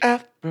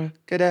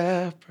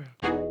Abracadabra.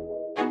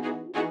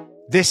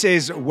 This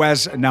is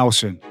Wes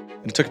Nelson.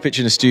 And I took a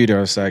picture in the studio.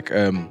 I was like,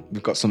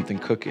 we've got something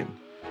cooking.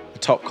 The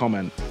top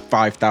comment,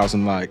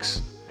 5,000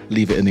 likes.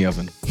 Leave it in the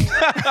oven.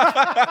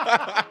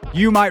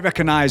 You might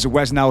recognize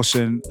Wes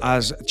Nelson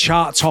as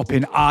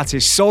chart-topping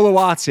artist, solo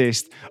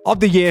artist of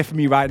the year for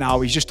me right now.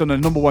 He's just done a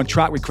 #1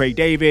 track with Craig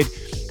David.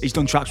 He's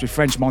done tracks with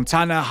French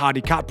Montana,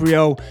 Hardy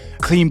Caprio,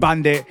 Clean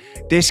Bandit.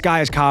 This guy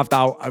has carved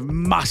out a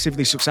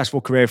massively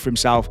successful career for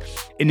himself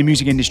in the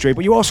music industry.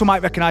 But you also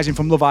might recognize him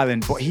from Love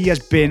Island. But he has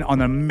been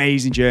on an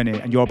amazing journey,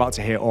 and you're about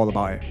to hear all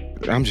about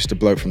it. I'm just a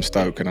bloke from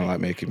Stoke and I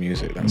like making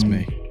music. That's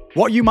me.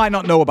 What you might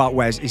not know about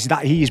Wes is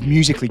that he is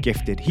musically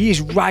gifted. He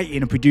is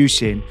writing and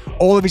producing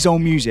all of his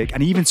own music,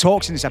 and he even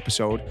talks in this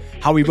episode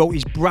how he wrote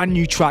his brand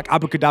new track,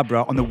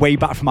 Abracadabra, on the way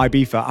back from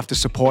Ibiza after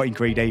supporting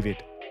Craig David.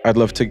 I'd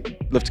love to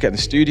get in the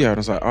studio. And I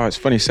was like, oh, it's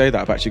funny you say that.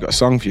 I've actually got a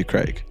song for you,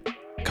 Craig.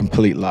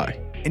 Complete lie.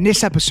 In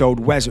this episode,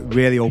 Wes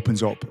really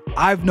opens up.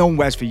 I've known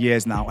Wes for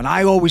years now, and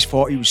I always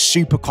thought he was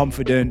super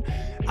confident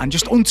and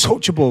just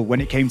untouchable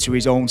when it came to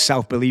his own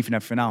self-belief and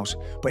everything else.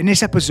 But in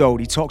this episode,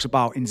 he talks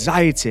about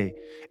anxiety,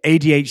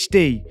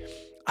 ADHD,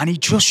 and he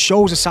just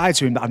shows a side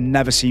to him that I've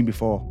never seen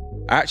before.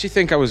 I actually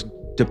think I was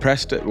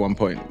depressed at one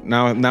point.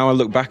 Now I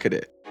look back at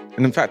it.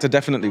 And in fact, I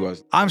definitely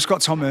was. I'm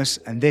Scott Thomas,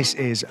 and this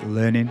is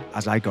Learning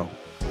As I Go.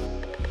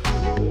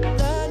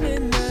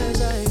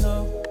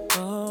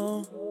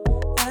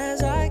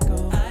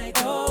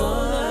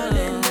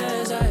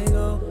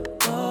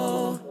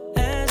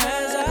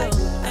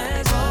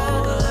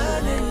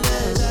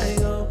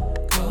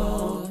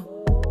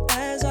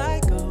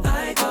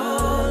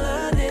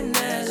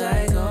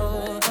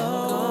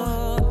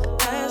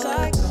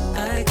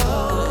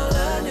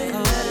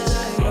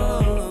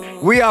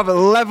 We have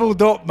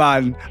leveled up,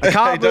 man. I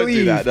can't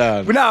believe. Don't do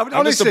that, Dan. No,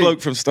 I'm just a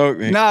bloke from Stoke,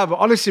 mate. Nah, but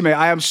honestly, mate,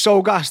 I am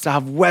so gassed to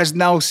have Wes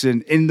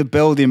Nelson in the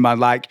building, man.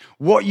 Like,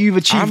 what you've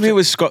achieved. I'm here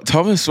with Scott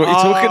Thomas. What are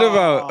you talking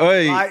about?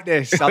 Oi. I like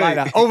this. I like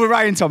that. Over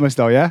Ryan Thomas,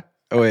 though, yeah?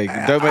 Oh, wait,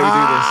 don't make me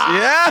do this.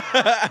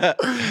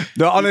 Yeah.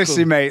 No,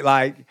 honestly, mate,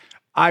 like,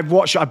 I've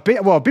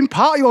been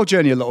part of your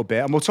journey a little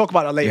bit, and we'll talk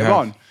about that later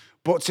on.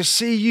 But to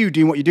see you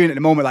doing what you're doing at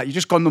the moment, like, you've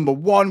just gone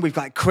 #1 with,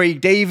 like, Craig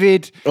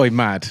David. Oi,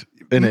 mad.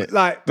 Isn't it?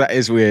 Like, that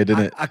is weird,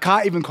 isn't it? I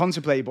can't even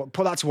contemplate, but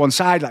put that to one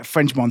side, like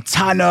French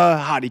Montana,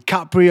 Hardy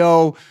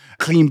Caprio,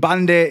 Clean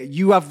Bandit.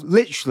 You have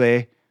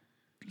literally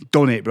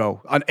done it,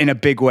 bro, in a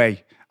big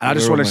way. And I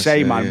just want to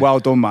say, man, well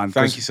done, man.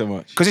 Thank you so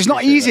much. Because it's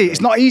not easy.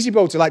 It's not easy,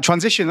 bro, to like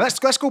transition.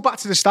 Let's go back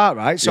to the start,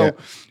 right? So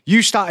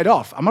you started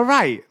off, am I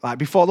right? Like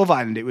before Love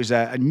Island, it was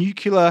a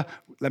nuclear,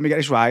 let me get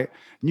this right,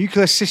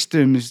 nuclear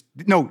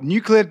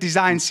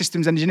design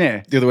systems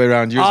engineer. The other way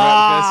around. You was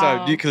right the first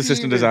time. Nuclear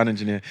system design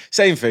engineer.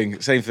 Same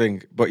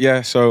thing. But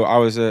yeah, so I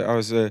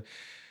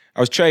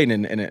was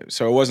training in it,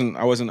 so I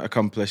wasn't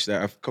accomplished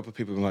there. A couple of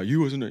people were like, "You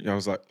wasn't it?" I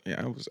was like,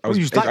 "Yeah, I was." I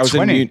was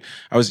 20.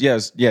 I was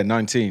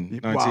 19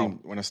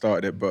 when I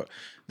started it, but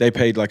they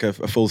paid like a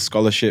full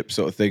scholarship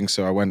sort of thing.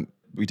 So I went.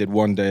 We did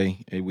 1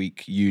 day a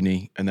week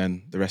uni, and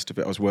then the rest of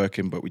it I was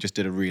working. But we just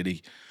did a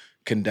really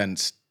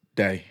condensed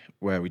day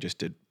where we just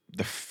did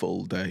the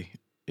full day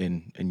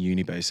in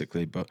uni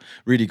basically. But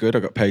really good. I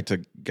got paid to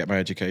get my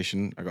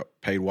education. I got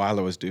paid while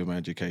I was doing my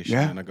education,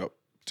 and I got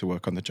to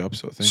work on the job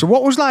sort of thing. So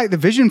what was like the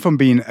vision from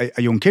being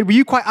a young kid? Were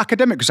you quite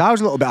academic? Because I was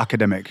a little bit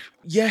academic.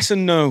 Yes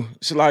and no.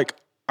 So like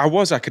I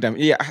was academic.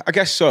 Yeah, I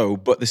guess so.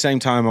 But at the same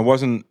time,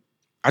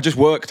 I just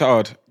worked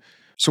hard.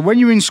 So when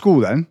you were in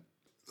school then,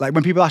 like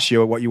when people ask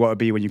you what you want to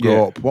be when you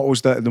grow up, what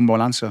was the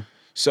 #1 answer?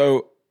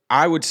 So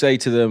I would say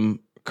to them,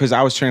 because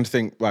I was trying to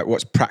think like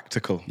what's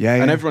practical.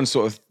 And everyone's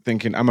sort of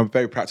thinking, I'm a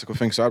very practical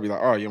thing. So I'd be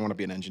like, oh, you want to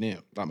be an engineer,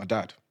 like my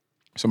dad.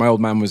 So my old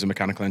man was a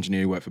mechanical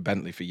engineer who worked for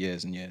Bentley for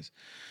years and years.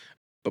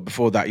 But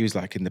before that, he was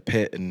like in the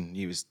pit and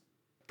he was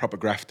proper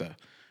grafter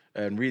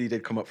and really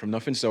did come up from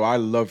nothing. So I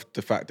loved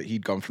the fact that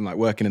he'd gone from like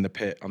working in the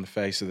pit on the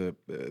face of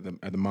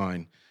the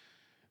mine,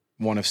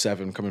 1 of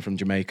 7 coming from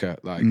Jamaica.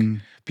 Like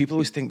people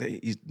always think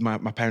that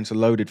my parents are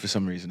loaded for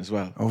some reason as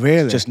well. Oh,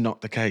 really? It's just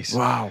not the case.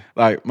 Wow.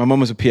 Like my mum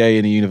was a PA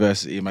in a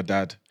university and my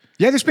dad.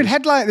 Yeah, there's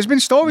been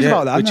stories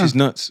about that.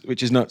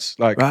 Which is nuts.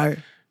 Like, right.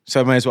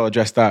 So I may as well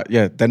address that.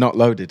 Yeah, they're not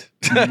loaded.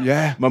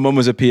 Yeah. My mum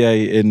was a PA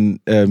in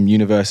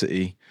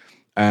university.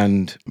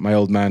 And my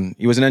old man,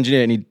 he was an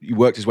engineer and he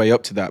worked his way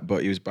up to that,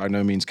 but he was by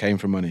no means came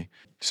from money.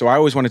 So I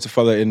always wanted to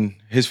follow in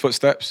his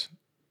footsteps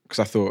because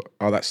I thought,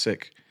 oh, that's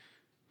sick.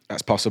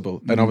 That's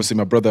possible. And obviously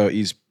my brother,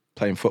 he's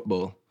playing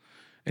football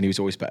and he was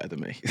always better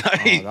than me.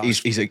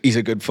 He's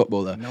a good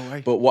footballer. No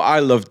way. But what I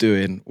loved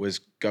doing was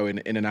going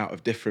in and out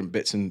of different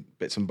bits and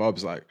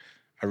bobs. Like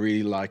I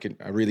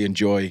really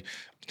enjoy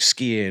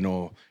skiing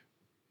or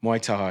Muay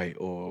Thai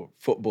or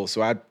football.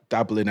 So I'd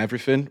dabble in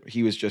everything.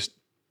 He was just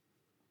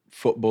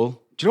football.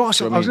 Do you know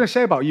what I was going to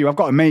say about you? I've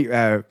got a mate,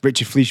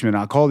 Richard Fleischman.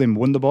 I call him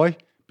Wonder Boy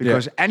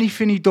because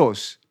anything he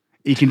does,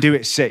 he can do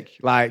it sick.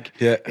 Like,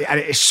 and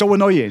it's so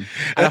annoying.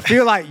 And I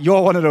feel like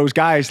you're one of those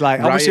guys. Like,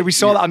 obviously, we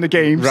saw that on the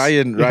games.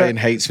 Ryan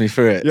hates me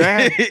for it.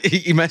 Yeah.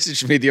 He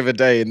messaged me the other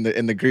day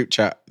in the group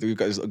chat. We've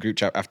got this little group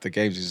chat after the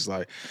games. He's just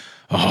like,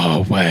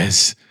 oh,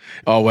 Wes,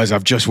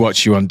 I've just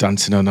watched you on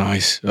Dancing on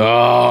Ice.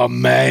 Oh,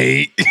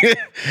 mate.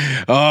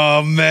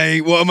 Oh,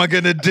 mate, what am I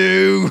going to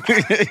do?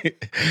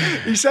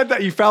 He said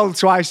that you fell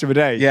twice the other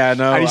day. Yeah,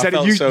 no, and he said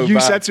you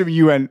said to him,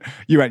 you went,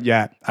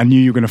 yeah, I knew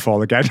you were going to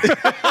fall again.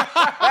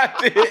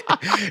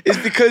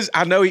 It's because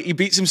I know he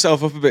beats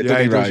himself up a bit,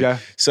 doesn't he, right? Yeah.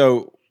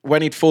 So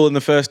when he'd fallen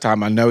the first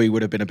time, I know he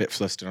would have been a bit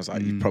flustered. I was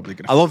like, you're probably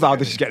going to. I love how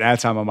this is getting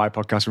airtime on my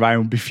podcast. Ryan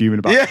will be fuming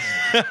about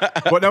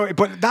it.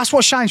 But that's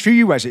what shines through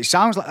you, Wes. It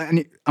sounds like,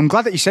 and I'm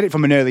glad that you said it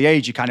from an early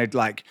age. You kind of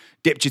like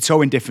dipped your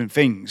toe in different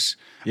things.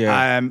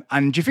 Yeah.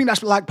 And do you think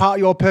that's like part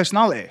of your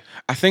personality?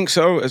 I think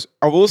so.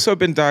 I've also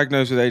been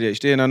diagnosed with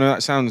ADHD, and I know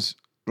that sounds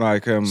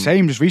like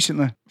same, just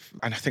recently.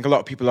 And I think a lot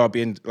of people are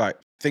being like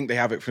think they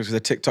have it because of the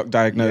TikTok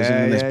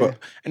diagnosing but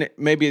and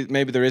maybe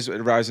there is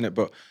a rise in it,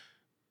 but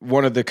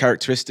one of the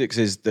characteristics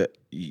is that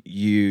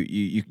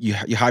you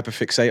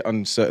hyperfixate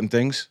on certain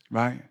things.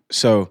 Right.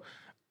 So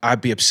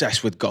I'd be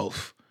obsessed with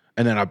golf,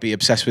 and then I'd be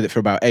obsessed with it for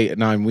about 8 or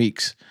 9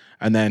 weeks,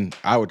 and then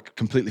I would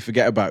completely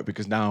forget about it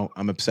because now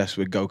I'm obsessed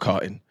with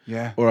go-karting.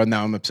 Yeah. Or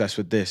now I'm obsessed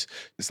with this.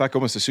 It's like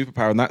almost a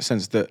superpower in that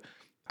sense that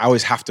I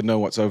always have to know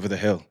what's over the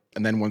hill.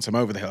 And then once I'm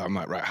over the hill, I'm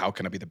like, right, how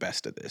can I be the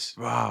best at this?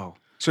 Wow.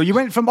 So you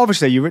went from,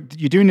 obviously, you're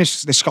doing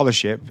this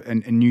scholarship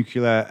in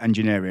nuclear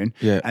engineering.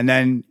 Yeah. And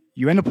then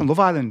you end up on Love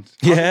Island.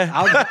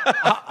 How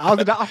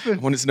did that happen?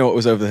 I wanted to know what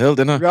was over the hill,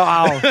 didn't I?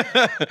 Wow.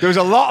 There was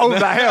a lot over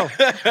that hill.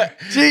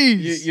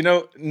 Jeez.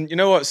 You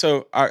know what?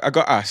 So I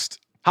got asked.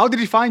 How did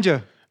he find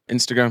you?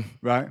 Instagram.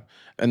 Right.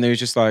 And they was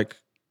just like,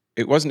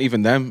 it wasn't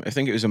even them. I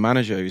think it was a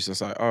manager. He was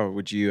just like, oh,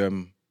 would you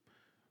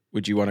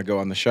want to go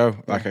on the show?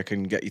 Like, I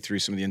can get you through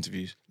some of the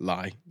interviews.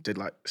 Lie. Did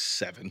like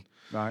 7.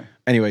 Right.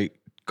 Anyway,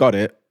 got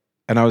it.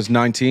 And I was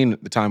 19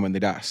 at the time when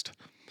they'd asked.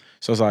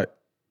 So I was like,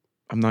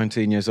 I'm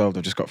 19 years old.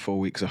 I've just got 4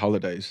 weeks of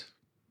holidays.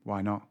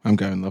 Why not? I'm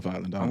going Love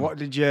Island. And what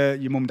did your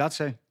mum and dad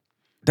say?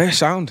 They're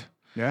sound.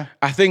 Yeah.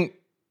 I think,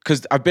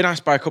 because I've been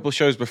asked by a couple of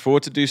shows before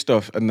to do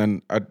stuff, and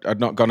then I'd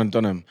not gone and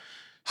done them.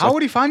 So how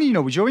would he find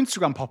you? Was your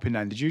Instagram popping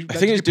then? Did you? I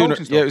think it was doing.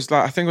 Yeah, it was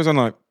like, I think it was on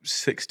like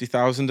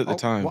 60,000 at the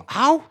time. What?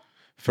 How?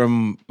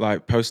 From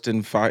like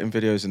posting fighting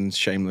videos and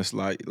shameless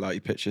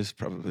lighty pictures,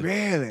 probably.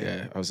 Really?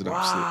 Yeah, I was an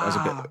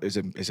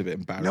absolute. It's a bit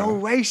embarrassing. No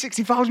way,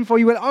 60,000 before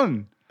you went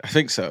on. I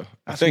think so.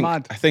 That's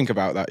mad. I think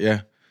about that.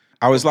 Yeah,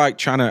 I was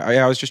like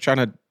I was trying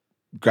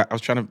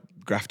to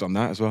graft on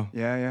that as well.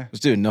 Yeah, yeah. I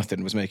was doing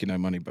nothing, was making no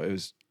money, but it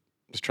was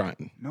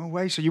trying. No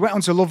way. So you went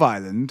onto Love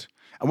Island,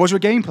 and was there a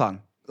game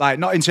plan? Like,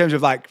 not in terms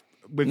of like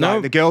with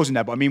like, the girls in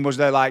there, but I mean, was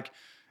there like,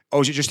 or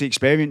was it just the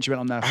experience you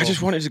went on there for? I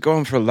just wanted to go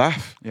on for a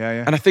laugh. Yeah,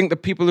 yeah. And I think the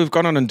people who've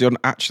gone on and done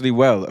actually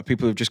well are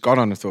people who've just gone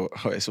on and thought,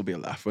 oh, this will be a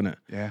laugh, won't it?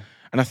 Yeah.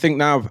 And I think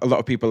now a lot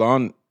of people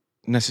aren't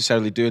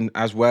necessarily doing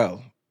as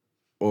well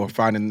or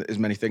finding as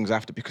many things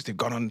after because they've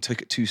gone on and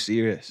took it too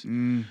serious.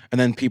 And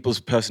then people's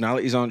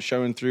personalities aren't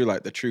showing through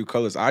like the true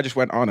colours. I just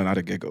went on and had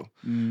a giggle.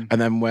 And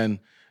then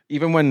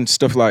when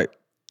stuff like,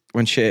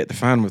 when shit hit the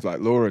fan with like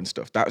Laura and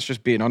stuff, that's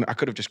just being on. I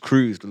could have just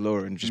cruised with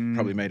Laura and just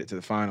probably made it to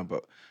the final,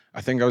 but I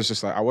think I was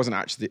just like, I wasn't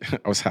actually,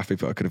 I was happy,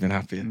 but I could have been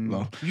happier.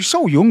 Lol. You're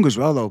so young as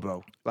well though,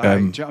 bro. Like,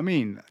 do you know what I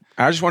mean?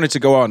 I just wanted to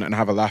go on and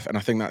have a laugh. And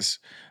I think that's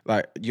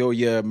like your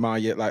year, my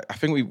year. Like, I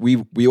think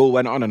we all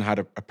went on and had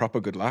a proper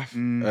good laugh.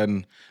 And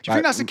do you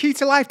think that's the key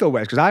to life though,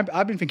 Wes? Because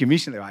I've been thinking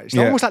recently, right? It's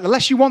almost like the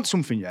less you want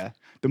something,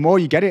 the more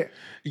you get it.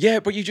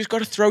 Yeah, but you just got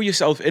to throw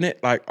yourself in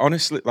it. Like,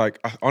 honestly,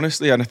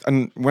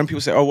 and when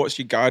people say, oh, what's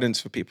your guidance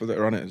for people that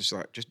are on it? It's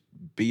like, just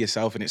be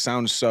yourself. And it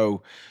sounds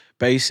so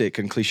basic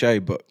and cliche,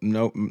 but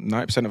no,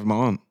 90% of them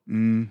aren't.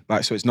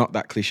 Like, so it's not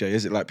that cliche,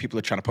 is it? Like, people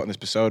are trying to put on this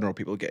persona, or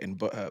people are getting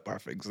butthurt by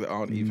things that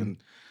aren't even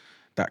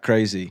that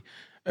crazy.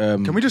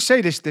 Can we just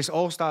say this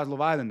All-Stars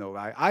Love Island though,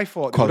 right? I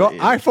thought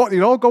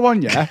they'd all go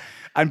on,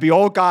 and be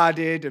all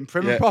guarded and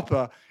prim and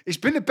proper. It's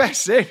been the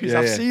best series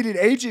I've seen in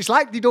ages. It's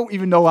like they don't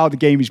even know how the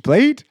game is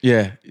played.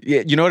 Yeah.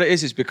 You know what it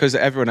is? It's because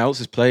everyone else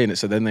is playing it,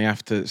 so then they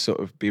have to sort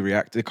of be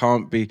reactive. They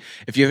can't be,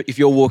 if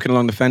you're walking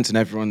along the fence and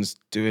everyone's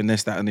doing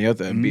this, that, and the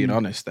other, and being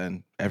honest,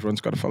 then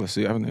everyone's got to follow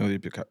suit, haven't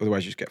they?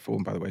 Otherwise, you just get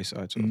fallen by the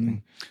wayside, sort of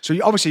thing. So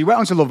you went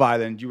onto Love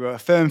Island. You were a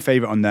firm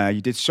favourite on there.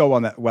 You did well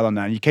on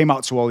there, and you came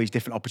out to all these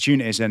different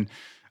opportunities. And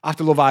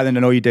after Love Island,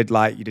 I know you did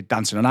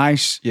Dancing on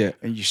Ice. Yeah.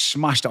 And you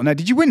smashed it on there.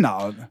 Did you win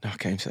that? No, I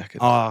came second.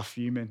 Oh,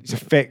 fuming. It's a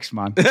fix,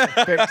 man. It's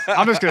a fix.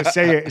 I'm just going to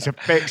say it. It's a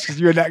fix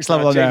because you're next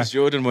level on there. James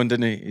Jordan won,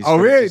 didn't he?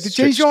 Really? Did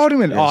James Jordan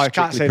win? Yeah, I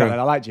can't say that.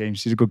 I like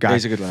James. He's a good guy.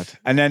 He's a good lad.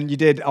 And then you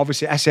did,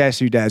 obviously, SAS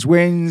Who Dares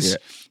Wins. Yeah.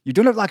 You've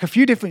done like a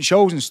few different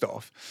shows and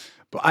stuff.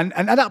 But and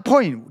at that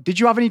point, did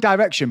you have any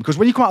direction? Because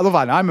when you come out of Love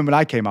Island, I remember when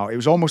I came out, it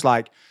was almost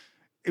like,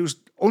 it was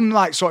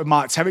unlike sort of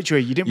marked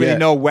territory. You didn't really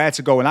know where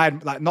to go. And I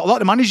had, like, not a lot of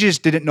the managers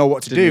didn't know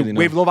what to do really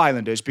with Love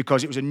Islanders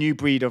because it was a new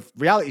breed of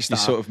reality star.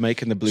 You're sort of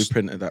making the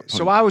blueprint at that point.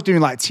 So I was doing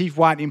like teeth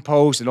whitening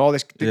posts and all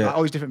this,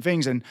 all these different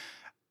things. And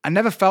I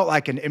never felt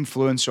like an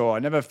influencer. I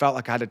never felt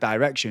like I had a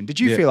direction. Did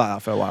you feel like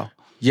that for a while?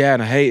 Yeah,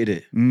 and I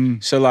hated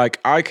it. So like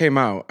I came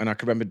out and I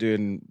can remember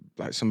doing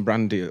like some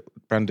brand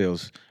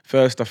deals.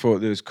 First I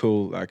thought it was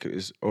cool, like it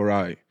was all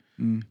right.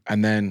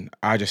 And then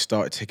I just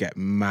started to get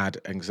mad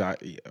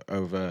anxiety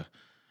over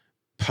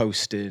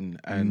posting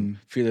and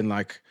feeling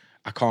like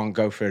I can't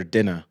go for a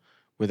dinner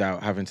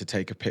without having to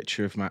take a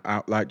picture of my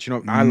out. Like, do you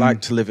know, I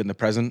like to live in the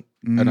present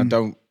and I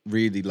don't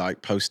really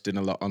like posting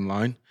a lot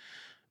online.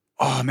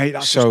 Oh, mate,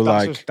 that's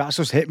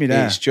just hit me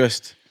there. It's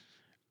just,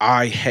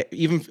 I hate,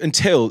 even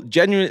until,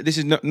 genuinely, this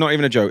is not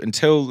even a joke,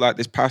 until like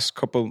this past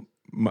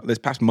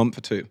month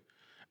or two,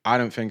 I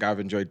don't think I've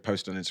enjoyed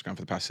posting on Instagram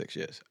for the past 6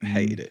 years. I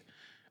hated it.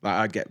 Like,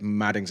 I'd get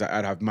mad anxiety.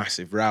 I'd have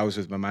massive rows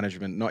with my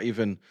management, not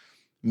even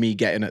me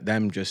getting at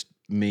them, just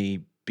me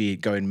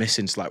going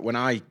missing. So like when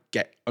I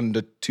get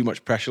under too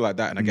much pressure like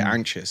that and I get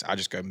anxious, I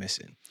just go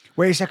missing.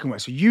 Wait a second,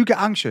 Wes. So you get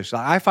anxious?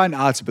 Like, I find it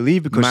hard to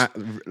believe because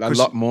a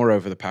lot more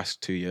over the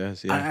past 2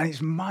 years. Yeah, and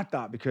it's mad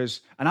that because,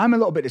 and I'm a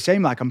little bit the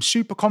same. Like, I'm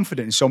super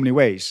confident in so many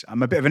ways.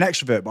 I'm a bit of an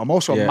extrovert, but I'm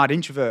also a mad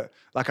introvert.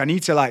 Like, I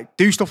need to like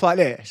do stuff like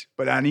this,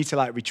 but I need to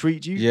like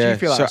retreat. Do you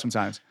feel like that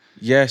sometimes?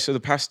 Yeah. So the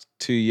past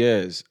 2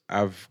 years,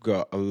 I've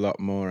got a lot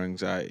more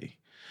anxiety.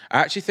 I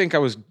actually think I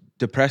was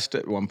depressed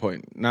at one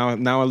point. Now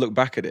I look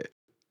back at it.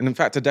 And in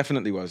fact, I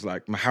definitely was.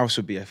 Like, my house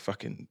would be a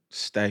fucking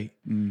state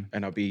and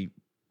I'd be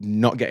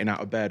not getting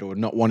out of bed or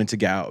not wanting to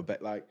get out of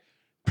bed. Like,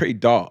 pretty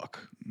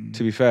dark,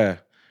 to be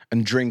fair.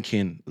 And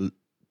drinking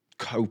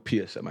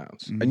copious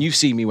amounts. And you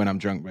see me when I'm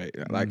drunk, mate.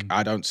 Like,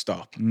 I don't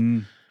stop.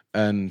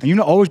 And you've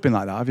not always been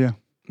like that, have you?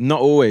 Not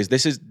always.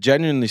 This has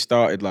genuinely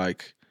started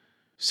like...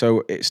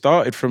 So it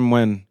started from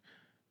when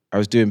I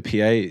was doing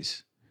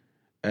PAs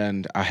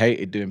and I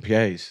hated doing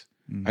PAs.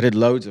 I did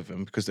loads of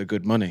them because they're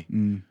good money.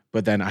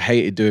 But then I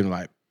hated doing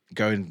like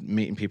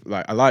meeting people.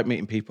 Like, I like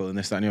meeting people and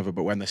this, that, and the other.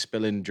 But when they're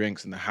spilling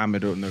drinks and they're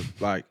hammered and they're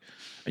like,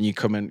 and you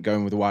come in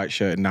going with a white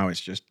shirt and now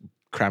it's just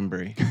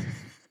cranberry. Do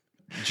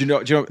you know?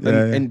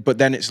 But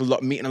then it's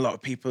meeting a lot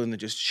of people and they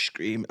just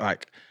scream.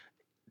 Like,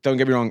 don't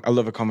get me wrong, I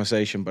love a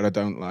conversation, but I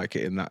don't like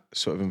it in that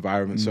sort of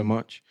environment so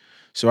much.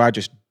 So I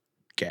just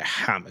get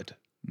hammered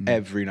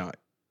every night.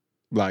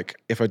 Like,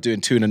 if I'm doing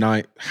 2 in a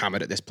night,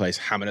 hammered at this place,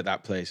 hammered at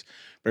that place,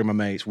 bring my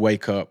mates,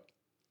 wake up,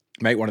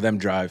 make one of them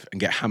drive and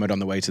get hammered on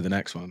the way to the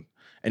next one.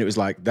 And it was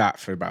like that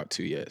for about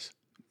 2 years.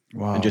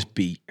 Wow. And just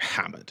be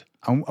hammered.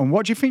 And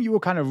what do you think you were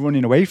kind of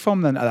running away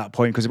from then at that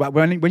point? Because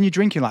when you're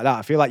drinking like that,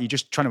 I feel like you're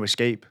just trying to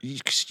escape.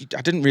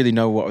 I didn't really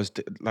know what I was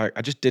like.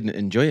 I just didn't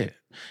enjoy it.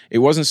 It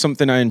wasn't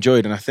something I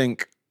enjoyed. And I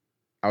think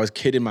I was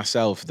kidding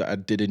myself that I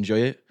did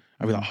enjoy it.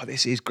 I'd be like, oh,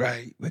 this is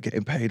great. We're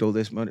getting paid all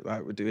this money.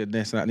 Like, we're doing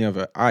this and that and the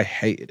other. I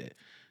hated it.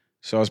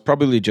 So I was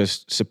probably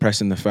just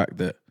suppressing the fact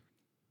that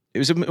it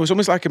was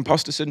almost like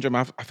imposter syndrome.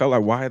 I felt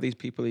like, why are these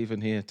people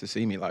even here to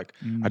see me? Like,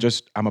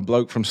 I'm a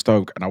bloke from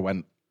Stoke and I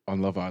went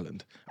on Love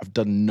Island. I've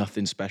done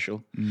nothing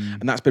special.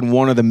 And that's been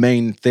one of the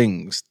main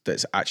things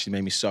that's actually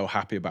made me so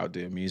happy about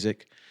doing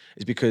music,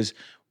 is because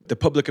the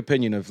public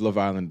opinion of Love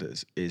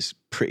Islanders is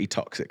pretty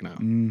toxic now.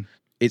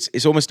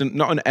 It's almost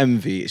not an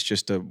envy, it's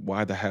just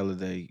why the hell are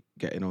they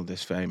getting all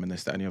this fame and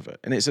this, that, and the other?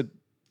 And it's a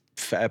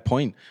fair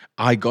point.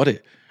 I got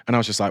it. And I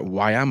was just like,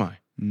 why am I?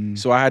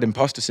 So I had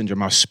imposter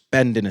syndrome. I was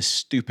spending a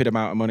stupid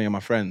amount of money on my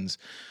friends,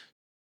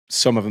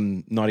 some of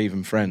them not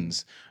even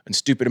friends, and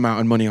stupid amount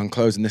of money on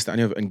clothes and this, that,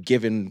 and the other, and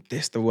giving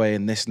this away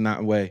and this and that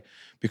away,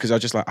 because I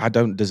was just like, I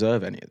don't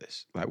deserve any of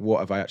this. Like, what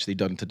have I actually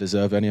done to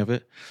deserve any of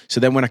it? So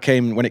then when it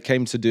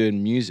came to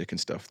doing music and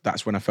stuff,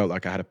 that's when I felt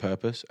like I had a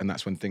purpose, and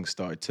that's when things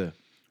started to...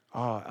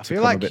 Oh, I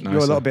feel like you're a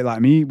little bit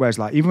like me, whereas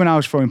like, even when I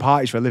was throwing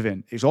parties for a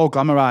living, it's all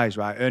glamorized,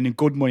 right? Earning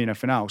good money and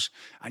everything else.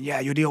 And yeah,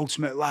 you're the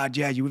ultimate lad.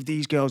 Yeah, you're with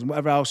these girls and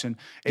whatever else. And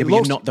but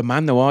you're not the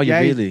man though, are you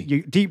really?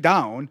 You, deep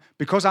down,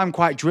 because I'm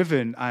quite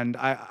driven and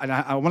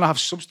I want to have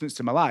substance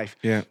to my life.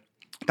 Yeah.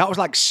 That was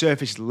like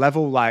surface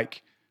level,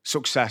 like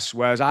success.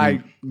 Whereas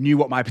I knew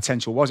what my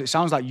potential was. It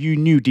sounds like you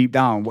knew deep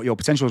down what your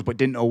potential was, but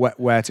didn't know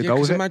where to go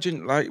with it.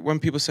 Imagine like when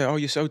people say, oh,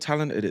 you're so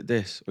talented at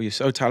this, or you're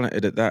so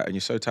talented at that, and you're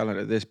so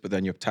talented at this, but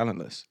then you're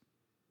talentless.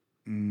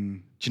 Do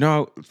you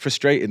know how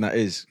frustrating that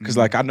is? Because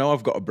like, I know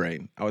I've got a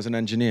brain. I was an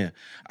engineer.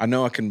 I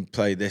know I can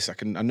play this. I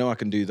know I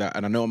can do that.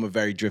 And I know I'm a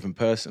very driven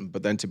person.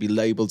 But then to be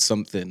labeled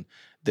something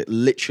that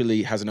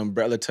literally has an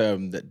umbrella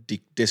term that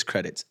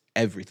discredits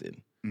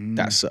everything,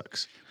 that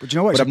sucks. But you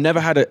know what? But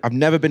I've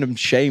never been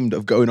ashamed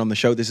of going on the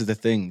show. This is the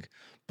thing.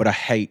 But I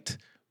hate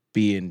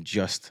being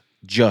just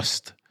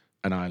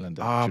an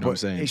islander. Do you know what I'm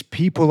saying? It's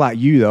people like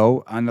you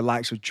though, and the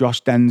likes of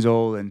Josh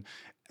Denzel and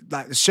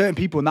like there's certain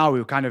people now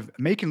who are kind of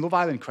making Love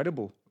Island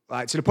credible.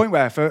 Like to the point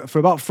where for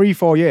about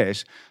 3-4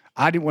 years,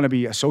 I didn't want to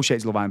be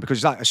associated with Love Island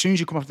because like as soon as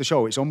you come off the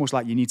show, it's almost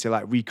like you need to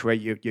like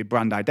recreate your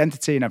brand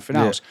identity and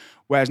everything else.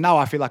 Whereas now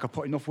I feel like I've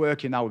put enough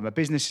work in now with my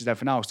businesses and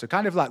everything else to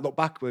kind of like look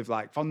back with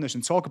like fondness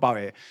and talk about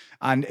it.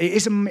 And it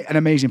is an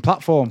amazing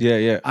platform.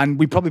 Yeah. And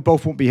we probably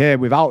both won't be here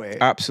without it.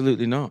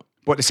 Absolutely not.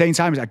 But at the same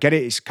time, I get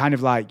it. It's kind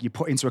of like you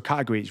put into a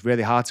category. It's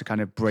really hard to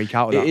kind of break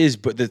out of that. It is,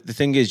 but the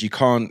thing is, you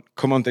can't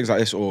come on things like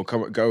this or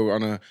go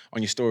on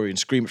your story and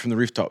scream it from the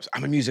rooftops.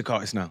 I'm a music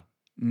artist now.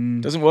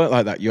 It doesn't work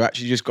like that. You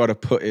actually just got to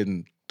put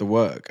in the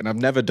work, and I've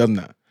never done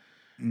that.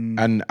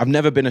 And I've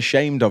never been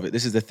ashamed of it.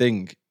 This is the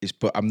thing,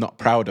 but I'm not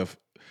proud of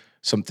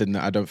something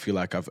that I don't feel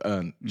like I've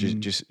earned. Do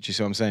you see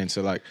what I'm saying?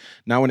 So like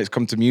now when it's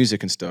come to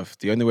music and stuff,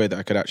 the only way that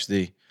I could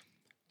actually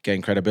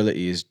gain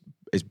credibility is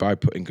by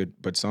putting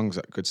good songs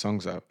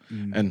out.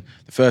 And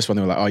the first one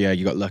they were like, oh yeah,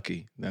 you got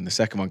lucky. And then the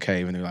second one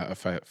came and they were like,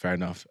 oh, fair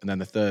enough. And then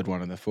the third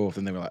one and the fourth,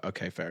 and they were like,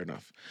 okay, fair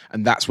enough.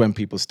 And that's when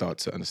people start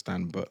to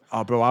understand. But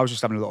bro, I was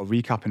just having a little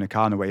recap in the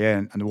car on the way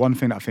in, and the one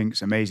thing that I think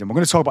is amazing, we're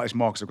going to talk about this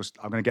more because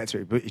I'm going to get to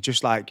it, but it's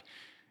just like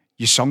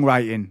your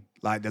songwriting,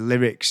 like the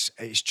lyrics,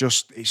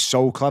 it's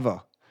so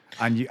clever.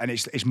 And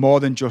it's more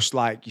than just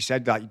like you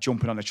said, like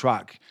jumping on the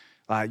track.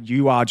 Like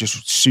you are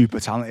just super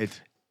talented.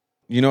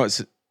 You know,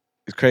 it's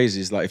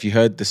crazy. It's like if you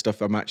heard the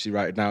stuff I'm actually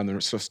writing now and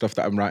the stuff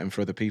that I'm writing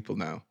for other people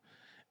now,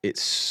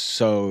 it's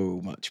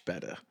so much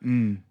better.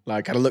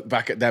 Like I look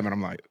back at them and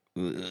I'm like,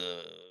 ugh.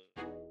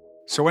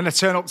 So when I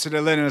turn up to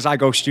the Linen As I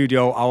Go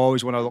studio, I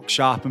always want to look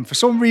sharp. And for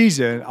some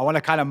reason, I want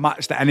to kind of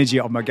match the energy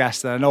of my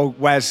guest. And I know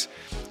Wes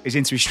is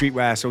into his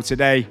streetwear. So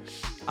today,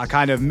 I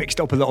kind of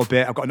mixed up a little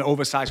bit. I've got an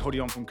oversized hoodie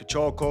on from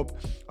Couture Club.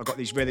 I've got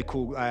these really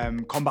cool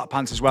combat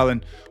pants as well.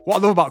 And what I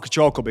love about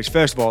Couture Club is,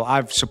 first of all,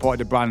 I've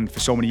supported the brand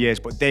for so many years,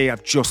 but they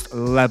have just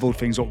leveled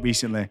things up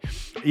recently,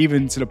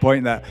 even to the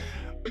point that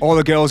all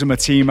the girls in my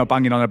team are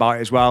banging on about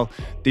it as well.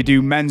 They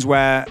do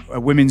menswear,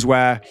 women's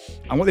wear.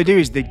 And what they do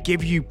is they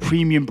give you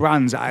premium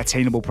brands at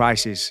attainable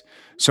prices.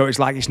 So it's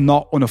like, it's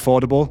not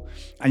unaffordable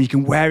and you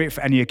can wear it for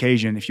any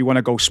occasion. If you want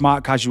to go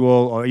smart casual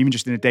or even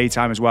just in the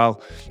daytime as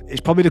well, it's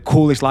probably the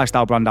coolest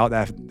lifestyle brand out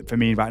there for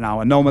me right now.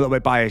 I know I'm a little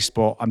bit biased,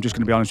 but I'm just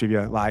going to be honest with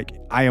you. Like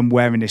I am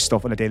wearing this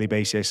stuff on a daily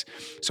basis.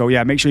 So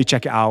yeah, make sure you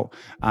check it out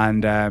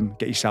and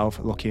get yourself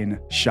looking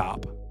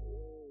sharp.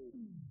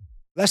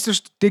 Let's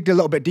just dig a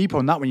little bit deeper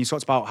on that when you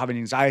talked about having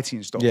anxiety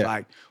and stuff. Yeah.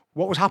 Like,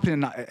 what was happening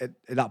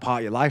in that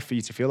part of your life for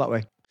you to feel that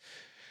way?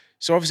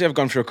 So obviously I've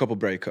gone through a couple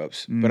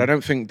breakups, but I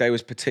don't think they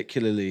was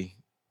particularly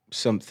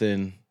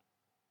something...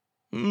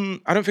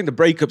 I don't think the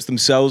breakups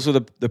themselves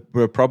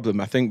were a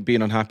problem. I think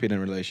being unhappy in a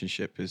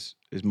relationship is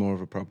more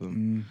of a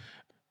problem.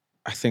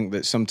 I think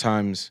that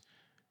sometimes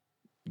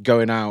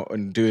going out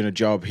and doing a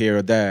job here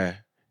or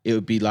there, it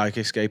would be like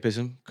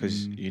escapism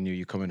because you knew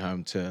you're coming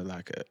home to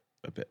like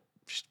a bit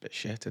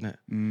shit,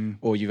 innit?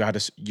 Or you've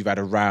had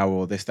a row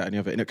or this, that, and the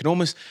other. And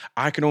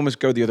I can almost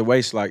go the other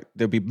way. So like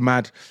they'll be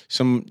mad.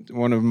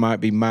 One of them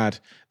might be mad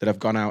that I've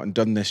gone out and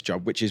done this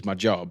job, which is my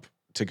job,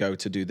 to go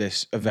to do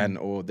this event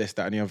or this,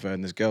 that, and the other.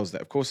 And there's girls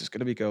there. Of course, it's going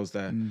to be girls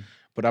there.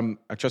 But I'm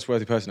a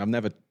trustworthy person. I've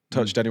never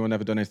touched anyone,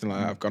 never done anything like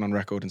that. I've gone on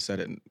record and said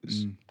it. And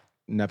it's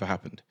never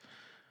happened.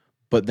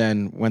 But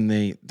then when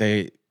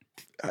they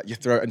at your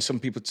throat, and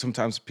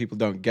sometimes people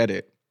don't get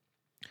it,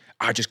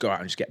 I just go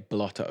out and just get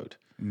blottoed.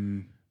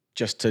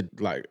 Just to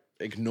like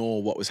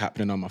ignore what was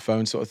happening on my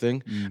phone sort of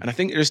thing. And I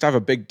think I just have a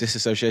big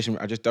disassociation.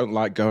 I just don't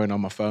like going on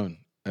my phone.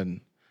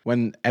 And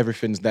when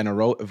everything's then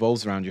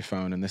evolves around your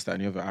phone and this, that,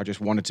 and the other, I just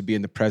wanted to be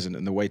in the present.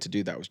 And the way to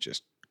do that was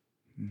just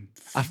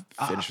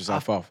finish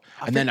myself off.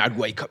 And then I'd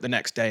wake up the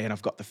next day and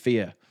I've got the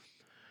fear.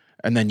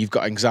 And then you've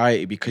got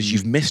anxiety because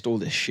you've missed all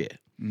this shit.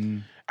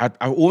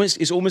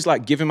 It's almost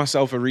like giving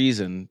myself a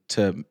reason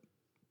to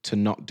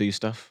not do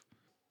stuff.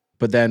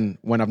 But then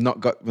when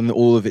when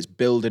all of it's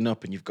building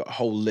up and you've got a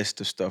whole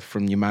list of stuff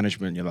from your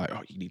management, you're like,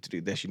 oh, you need to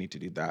do this, you need to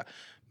do that.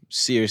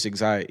 Serious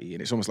anxiety.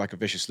 And it's almost like a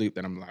vicious loop.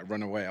 Then I'm like,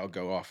 run away, I'll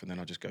go off. And then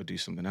I'll just go do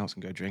something else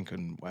and go drink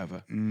and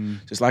whatever.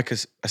 So it's like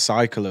a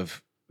cycle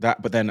of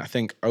that. But then I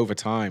think over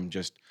time,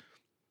 just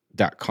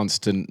that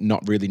constant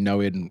not really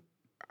knowing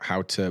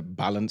how to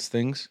balance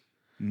things,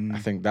 I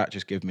think that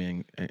just gives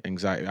me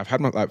anxiety. I've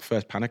had my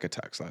first panic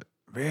attacks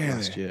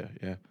last year,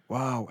 yeah.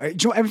 Wow. Do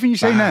you know everything you're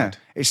saying there?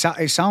 It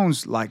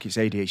sounds like it's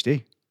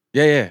ADHD.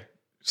 Yeah.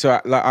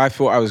 So I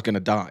thought I was going to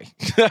die.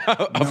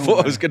 I thought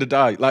I was going to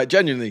die, like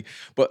genuinely.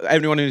 But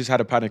everyone who's had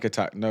a panic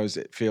attack knows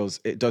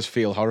it does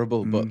feel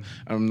horrible. But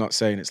I'm not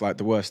saying it's like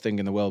the worst thing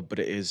in the world, but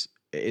it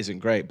isn't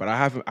great.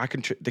 But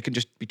they can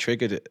just be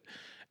triggered at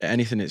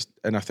anything.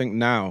 And I think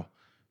now,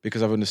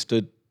 because I've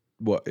understood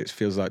what it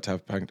feels like to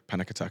have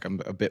panic attack, I'm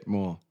a bit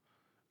more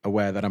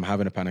aware that I'm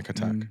having a panic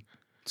attack.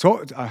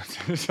 So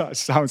that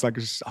sounds like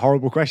a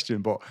horrible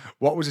question, but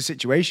what was the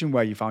situation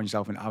where you found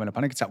yourself having a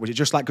panic attack? Was it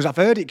just like, because I've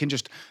heard it can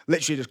just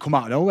literally just come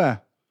out of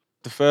nowhere.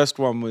 The first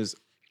one was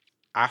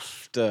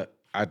after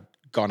I'd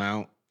gone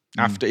out.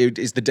 After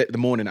it's the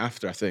morning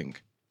after, I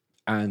think.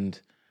 And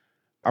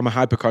I'm a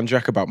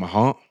hypochondriac about my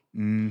heart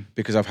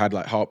because I've had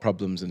like heart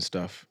problems and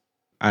stuff.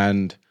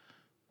 And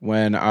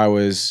when I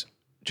was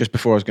just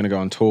before I was going to go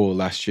on tour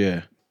last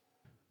year,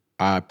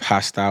 I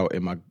passed out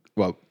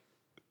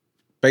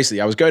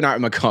basically, I was going out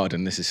in my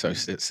garden. This is so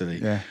silly.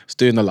 Yeah. I was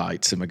doing the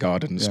lights in my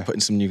garden, just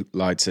putting some new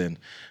lights in.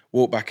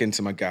 Walked back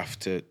into my gaff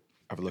to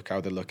have a look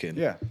how they're looking.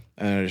 Yeah.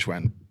 And I just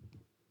went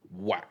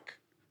whack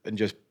and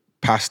just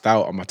passed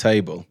out on my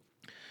table.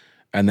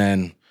 And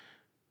then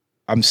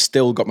I'm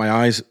still got my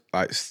eyes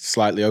like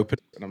slightly open,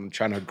 and I'm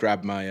trying to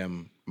grab my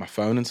my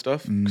phone and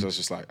stuff because I was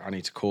just like, I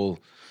need to call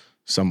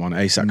someone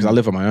ASAP because I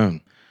live on my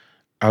own.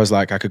 I was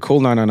like, I could call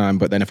 999,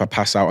 but then if I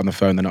pass out on the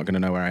phone, they're not going to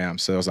know where I am.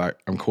 So I was like,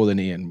 I'm calling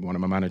Ian, one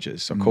of my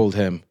managers. So I called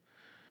him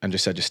and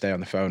just said, just stay on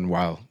the phone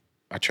while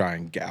I try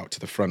and get out to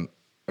the front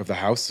of the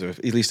house. So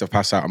at least I've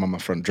passed out, I'm on my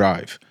front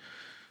drive.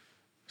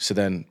 So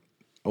then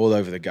all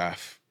over the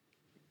gaff,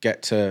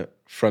 get to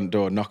front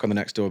door, knock on the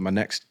next door. My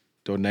next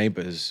door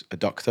neighbour's a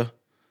doctor.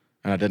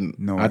 And I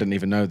didn't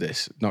even know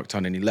this. Knocked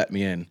on and he let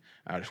me in.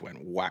 I just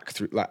went whack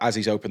through. Like as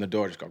he's opened the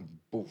door, I just gone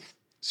boof,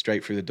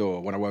 straight through the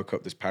door. When I woke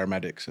up, there's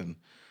paramedics and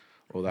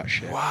all that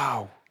shit.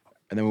 Wow.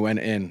 And then we went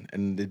in,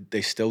 and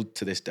they still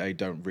to this day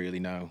don't really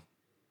know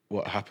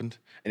what happened.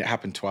 And it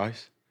happened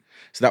twice.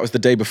 So that was the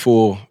day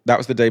before. That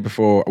was the day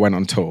before I went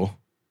on tour.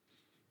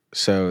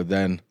 So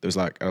then I was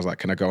like,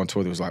 can I go on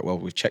tour? There was like, well,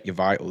 we've checked your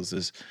vitals.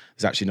 There's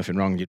actually nothing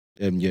wrong.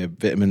 Your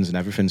vitamins and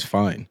everything's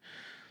fine.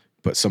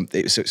 But so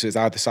it's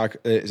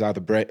either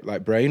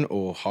brain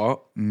or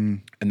heart,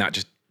 and that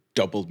just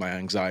doubled my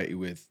anxiety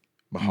with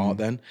my heart.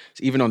 Then,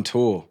 so even on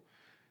tour,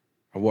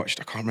 I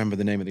can't remember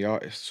the name of the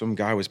artist. Some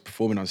guy was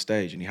performing on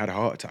stage and he had a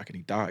heart attack and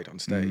he died on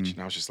stage.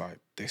 And I was just like,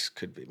 this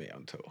could be me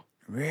on tour.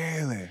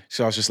 Really?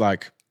 So I was just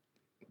like,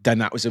 then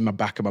that was in the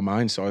back of my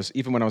mind. So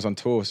even when I was on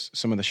tour,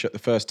 some of the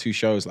first 2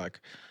 shows, like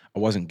I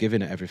wasn't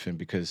giving it everything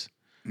because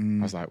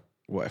I was like,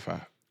 what if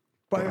I?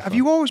 But have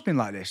you always been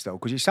like this though?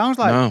 Because it sounds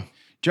like, no.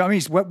 Do you know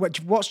what I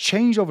mean? What's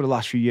changed over the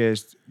last few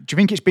years? Do you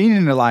think it's been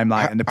in the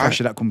limelight and the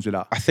pressure that comes with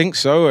that? I think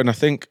so. And I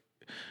think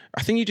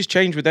you just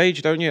change with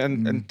age, don't you?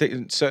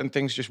 And certain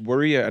things just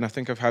worry you. And I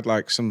think I've had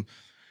like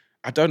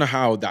I don't know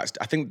how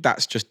I think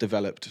that's just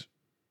developed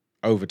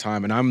over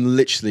time. And I'm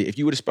literally, if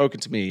you would have spoken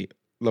to me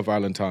Love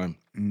Island time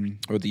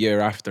or the year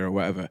after or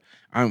whatever,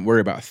 I don't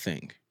worry about a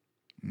thing.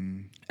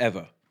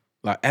 Ever.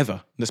 Like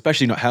ever. And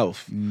especially not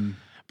health.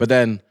 But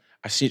then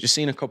I just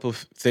seen a couple of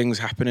things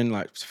happening,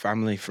 like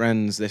family,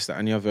 friends, this, that,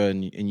 and the other.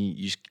 And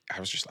I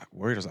was just like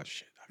worried. I was like,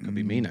 shit, that could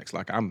be me next.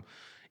 Like I'm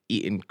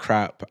eating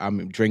crap,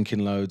 I'm drinking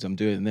loads, I'm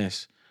doing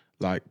this,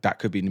 like that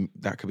could be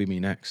me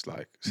next.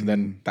 Like so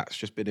then that's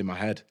just been in my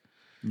head.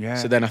 Yeah.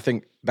 So then I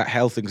think that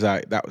health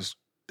anxiety, that was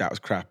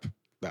crap.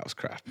 That was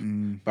crap.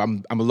 But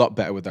I'm a lot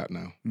better with that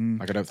now.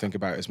 Like I don't think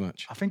about it as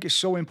much. I think it's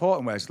so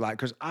important, Wes, like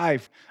because I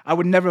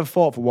would never have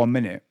thought for 1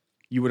 minute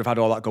you would have had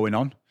all that going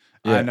on.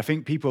 Yeah. And I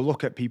think people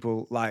look at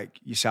people like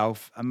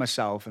yourself and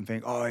myself and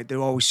think, oh, they're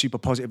always super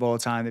positive all the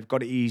time. They've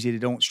got it easy. They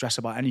don't stress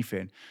about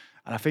anything.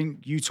 And I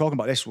think you talking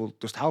about this will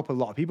just help a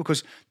lot of people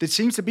because there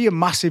seems to be a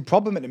massive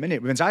problem at the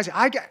minute with anxiety.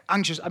 I get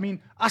anxious. I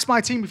mean, ask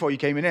my team before you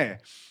came in here.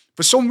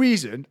 For some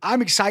reason,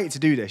 I'm excited to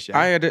do this.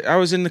 Yeah? I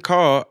was in the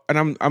car and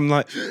I'm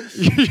like,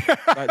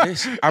 like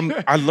this.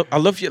 I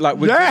love you, like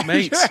with good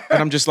mates. Yeah.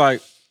 And I'm just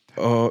like,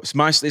 oh, it's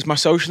my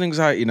social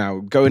anxiety now.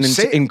 Going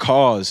in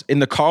cars. In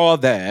the car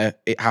there,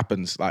 it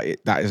happens. Like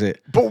that is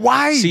it. But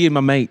why? Seeing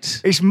my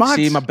mate. It's mad.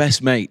 Seeing my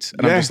best mate.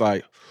 And I'm just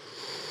like,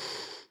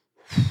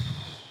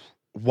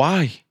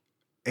 why?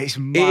 It's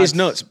mad. It is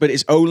nuts, but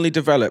it's only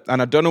developed.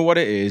 And I don't know what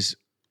it is.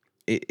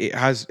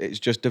 It's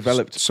just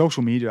developed.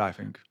 Social media, I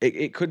think.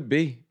 It could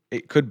be.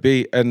 It could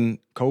be. And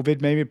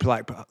COVID maybe?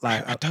 Like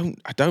I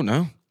don't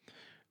know.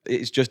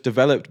 It's just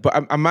developed.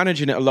 But I'm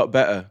managing it a lot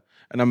better.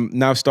 And I'm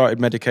now started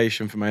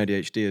medication for my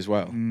ADHD as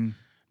well. And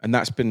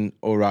that's been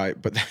all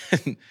right. But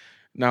then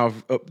now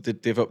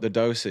they've upped the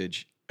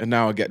dosage and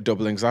now I get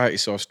double anxiety.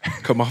 So I've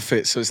come off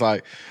it. So it's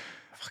like,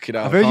 fucking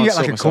hell. I've heard you get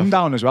like a come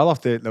down as well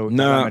off the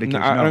medication.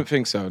 I don't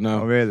think so.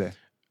 No. Oh, really?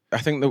 I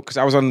think because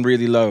I was on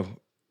really low.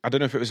 I don't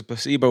know if it was a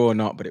placebo or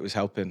not, but it was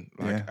helping.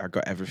 Like I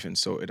got everything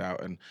sorted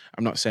out. And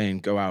I'm not saying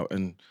go out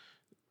and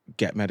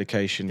get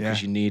medication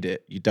because you need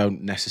it. You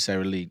don't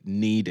necessarily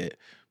need it.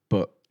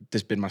 But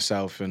there's been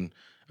myself and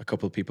a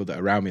couple of people that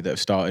are around me that have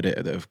started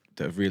it that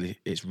have really,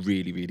 it's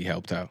really, really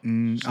helped out.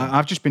 So.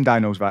 I've just been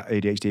diagnosed with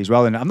ADHD as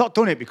well. And I've not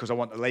done it because I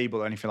want a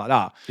label or anything like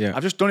that. Yeah.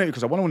 I've just done it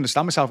because I want to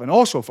understand myself and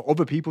also for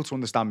other people to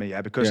understand me.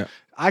 Yeah. Because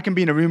I can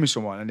be in a room with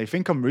someone and they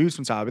think I'm rude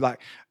sometimes. I'll be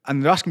like,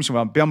 and they're asking me something,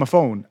 I'll be on my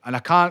phone and I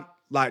can't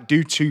like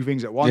do 2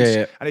 things at once.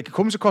 And it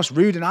comes across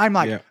rude. And I'm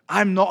like,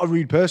 I'm not a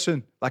rude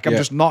person. Like I'm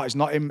just not. It's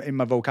not in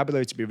my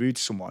vocabulary to be rude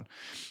to someone.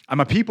 I'm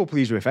a people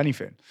pleaser, if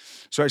anything.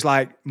 So it's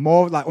like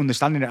more like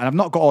understanding it. And I've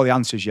not got all the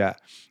answers yet.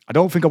 I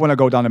don't think I want to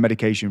go down the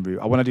medication route.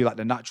 I want to do like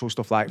the natural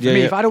stuff. Like for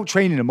me, if I don't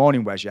train in the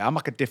morning, Wes, I'm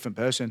like a different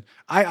person.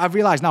 I've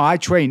realized now I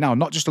train now,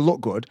 not just to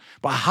look good,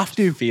 but I have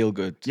to feel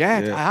good. Yeah,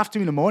 I have to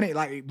in the morning.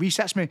 Like it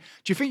resets me. Do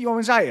you think your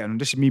anxiety, and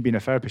this is me being a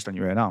therapist on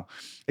you here now,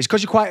 it's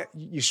because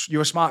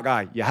you're a smart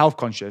guy, you're health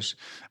conscious.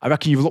 I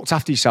reckon you've looked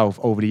after yourself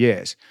over the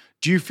years.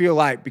 Do you feel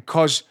like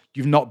because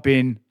you've not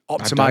been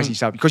optimizing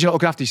yourself, because you're not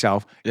looking after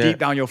yourself, deep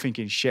down you're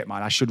thinking, shit,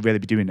 man, I should really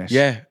be doing this.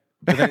 Yeah.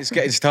 But then it's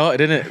getting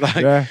started, isn't it?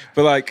 Like,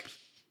 but like,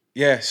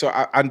 so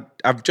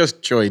I've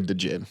just joined the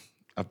gym.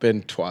 I've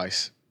been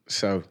twice,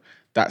 so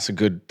that's a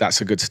good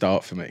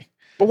start for me.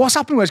 But what's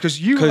happened was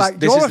because you're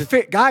a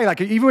fit guy.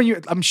 Like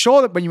even I'm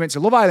sure that when you went to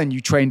Love Island,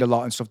 you trained a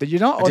lot and stuff. Did you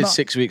not? I did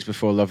 6 weeks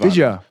before Love Island. Did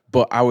you?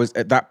 But I was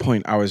at that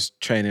point. I was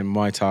training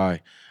Muay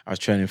Thai. I was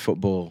training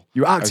football.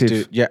 You were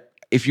active.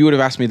 If you would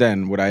have asked me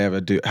then, would I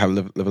ever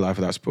live a life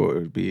without sport? It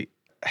would be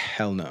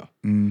hell no.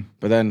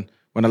 But then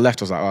when I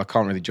left, I was like, I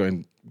can't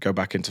really go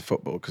back into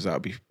football because that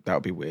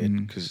would be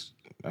weird because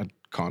I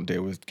can't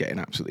deal with getting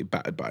absolutely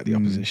battered by the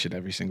opposition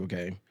every single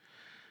game.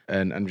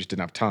 and just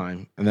didn't have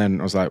time. And then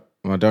I was like,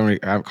 well, I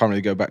can't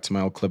really go back to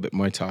my old club at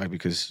Muay Thai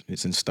because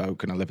it's in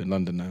Stoke and I live in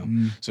London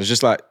now. So it's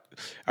just like,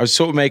 I was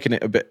sort of making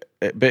it a bit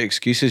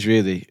excuses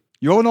really.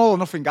 You're an all or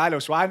nothing guy though,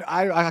 so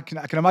I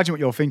can imagine what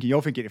you're thinking.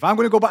 You're thinking, if I'm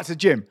going to go back to the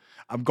gym,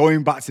 I'm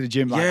going back to the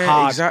gym like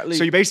hard. Exactly.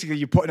 So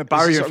you're putting a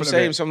barrier in front of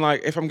it. So I'm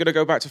like, if I'm going to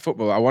go back to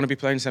football, I want to be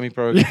playing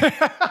semi-pro.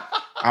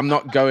 I'm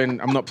not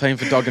playing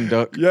for dog and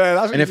duck. Yeah,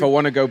 that's. And if I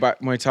want to go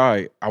back Muay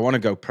Thai, I want to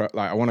go pro.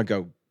 Like I want to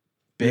go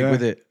big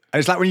with it. And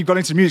it's like when you've gone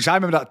into music. I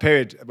remember that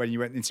period when you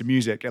went into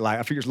music. Like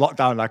I think it was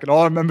lockdown. Like, and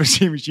all I remember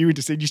seeing was you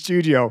just in your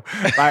studio,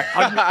 like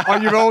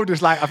on your own.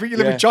 Just like I think you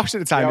lived with Josh at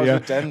the time. I was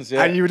with Denz,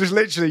 and you were just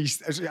literally.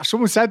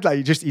 Someone said like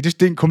he just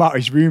didn't come out of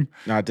his room.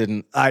 No, I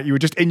didn't. Like you were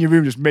just in your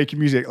room, just making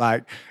music.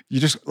 Like you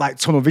just like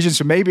tunnel vision.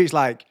 So maybe it's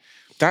like.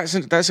 That's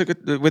a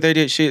good with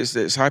ADHD.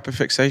 It's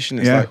hyperfixation.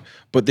 It's like,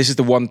 but this is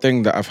the one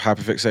thing that I've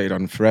hyperfixated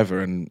on forever,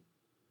 and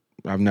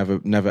I've never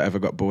ever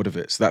got bored of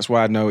it. So that's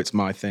why I know it's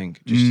my thing.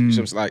 Just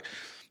so it's like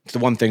it's the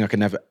one thing I can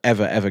never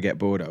ever get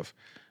bored of.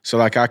 So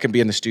like I can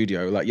be in the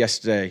studio. Like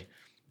day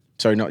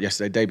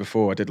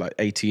before I did like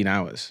 18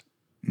 hours.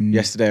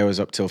 Yesterday I was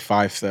up till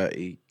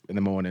 5:30 in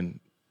the morning,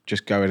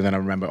 just going, and then I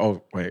remember,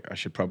 oh wait, I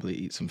should probably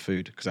eat some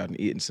food because I hadn't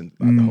eaten since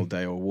like the whole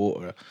day, or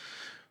water.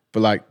 But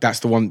like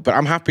that's the one. But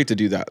I'm happy to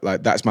do that.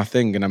 Like that's my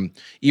thing. And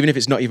even if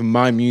it's not even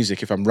my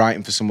music, if I'm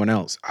writing for someone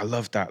else, I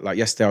love that. Like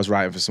yesterday I was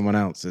writing for someone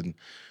else,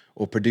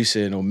 or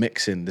producing or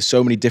mixing. There's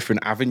so many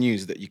different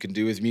avenues that you can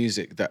do with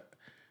music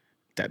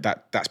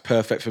that's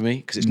perfect for me,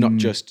 because it's not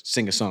just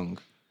sing a song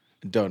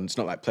and done. It's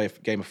not like play a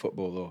game of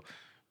football or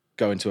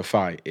go into a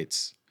fight.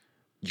 It's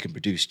you can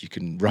produce, you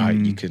can write,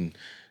 you can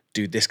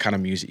do this kind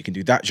of music, you can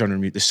do that genre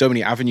of music. There's so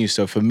many avenues.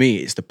 So for me,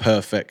 it's the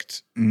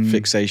perfect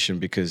fixation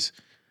because.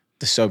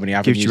 There's so many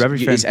avenues. Gives you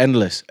everything. It's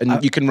endless,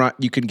 and you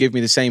can give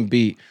me the same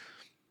beat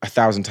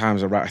 1,000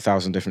 times. I write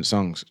 1,000 different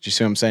songs. Do you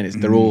see what I'm saying?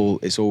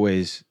 It's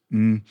always.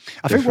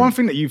 I think one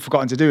thing that you've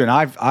forgotten to do, and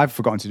I've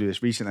forgotten to do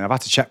this recently. I've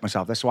had to check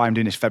myself. That's why I'm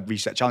doing this Feb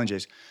Reset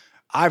Challenges.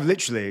 I've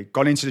literally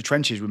gone into the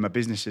trenches with my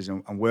businesses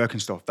and work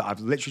and stuff that I've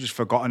literally just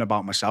forgotten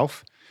about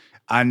myself.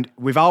 And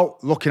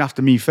without looking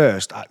after me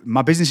first,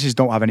 my businesses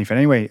don't have anything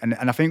anyway. And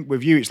I think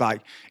with you, it's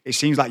like it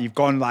seems like you've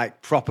gone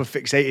like proper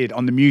fixated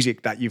on the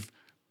music that you've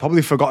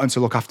probably forgotten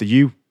to look after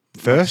you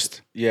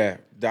first. Yeah,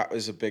 that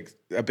was a big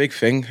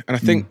thing. And I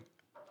think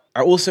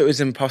I also, it was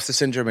imposter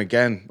syndrome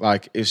again.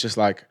 Like, it's just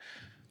like,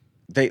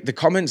 the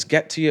comments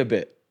get to you a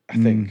bit, I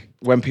think.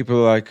 When people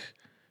are like,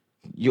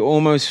 you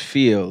almost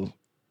feel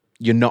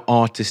you're not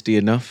artisty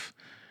enough.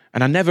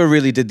 And I never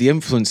really did the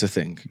influencer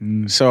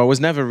thing. So I was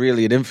never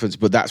really an influencer,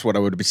 but that's what I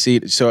would be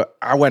seen. So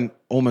I went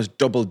almost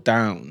doubled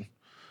down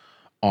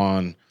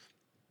on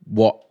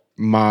what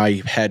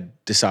my head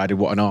decided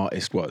what an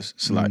artist was.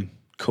 So like,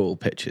 cool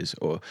pictures,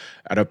 or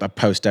I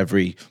post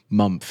every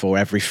month or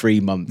every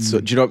 3 months.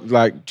 So, do you know,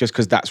 like, just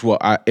because that's what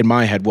in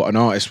my head what an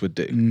artist would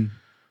do.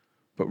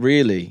 But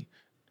really,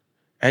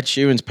 Ed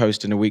Sheeran's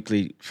posting a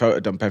weekly photo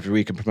dump every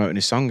week and promoting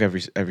his song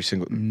every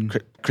single.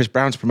 Chris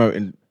Brown's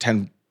promoting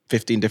 10,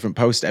 15 different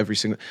posts every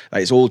single.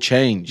 Like it's all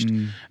changed,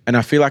 and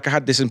I feel like I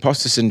had this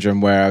imposter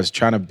syndrome where I was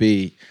trying to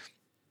be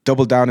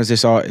double down as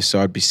this artist, so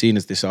I'd be seen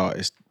as this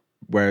artist.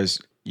 Whereas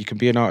you can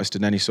be an artist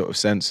in any sort of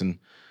sense, and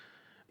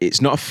it's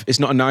not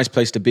a nice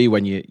place to be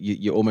when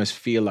you almost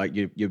feel like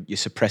you're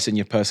suppressing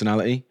your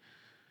personality.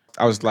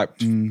 I was like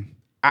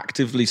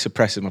actively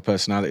suppressing my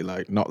personality,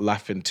 like not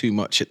laughing too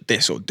much at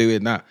this or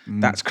doing that.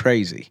 That's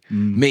crazy.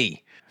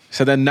 Me.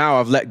 So then now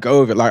I've let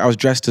go of it. Like I was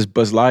dressed as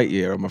Buzz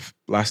Lightyear on my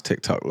last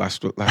TikTok. Like,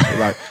 do you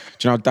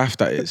know how daft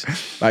that is?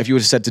 Like if you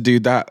would have said to do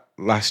that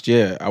last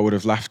year, I would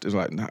have laughed. It was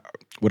like, nah.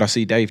 Would I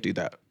see Dave do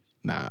that?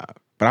 Nah.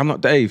 But I'm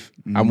not Dave.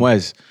 I'm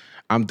Wes.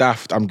 I'm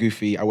daft. I'm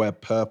goofy. I wear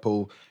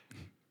purple,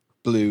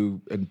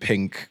 blue and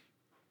pink,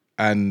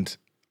 and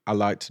I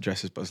like to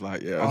dress as Buzz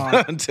Lightyear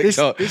on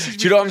TikTok. Do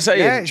you know what I'm saying?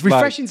 Yeah, it's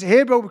refreshing to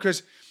hear, bro,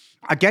 because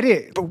I get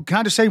it. But can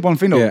I just say one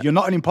thing though? Yeah. You're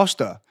not an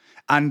imposter.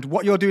 And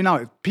what you're doing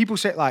now, people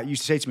say, like,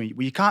 used to say to me,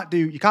 well, you can't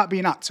be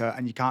an actor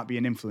and you can't be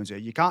an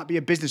influencer. You can't be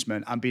a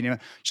businessman and being do you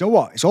know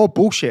what? It's all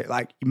bullshit.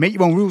 Like, you make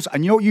your own rules.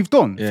 And you know what you've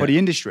done for the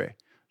industry?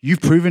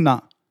 You've proven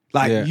that.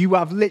 Like, you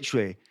have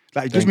literally,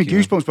 like, it gives me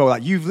goosebumps, bro.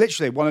 Like, you've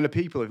literally one of the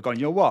people who've gone,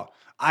 you know what?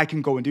 I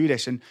can go and do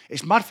this. And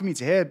it's mad for me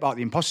to hear about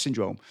the imposter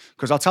syndrome,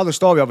 because I'll tell the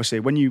story, obviously.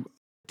 When you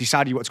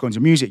decided you wanted to go into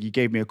music, you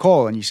gave me a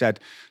call and you said,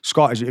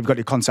 Scott, you've got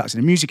your contacts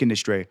in the music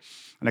industry.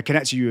 And I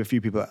connected you with a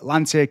few people at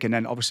Atlantic, and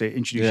then obviously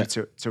introduced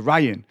you to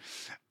Ryan.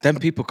 Then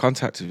people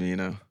contacted me, you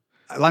know.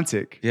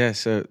 Atlantic? Yeah,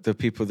 so the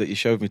people that you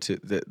showed me to,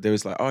 they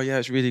was like, oh yeah,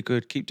 it's really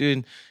good. Keep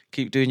doing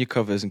your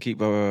covers and keep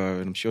blah, blah, blah,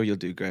 and I'm sure you'll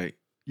do great.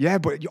 Yeah,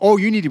 but all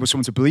you needed was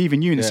someone to believe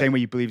in you in the same way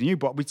you believed in you.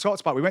 But we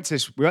were at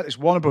this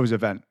Warner Brothers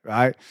event,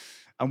 right?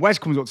 And Wes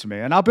comes up to me,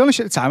 and I'll be honest,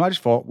 at the time, I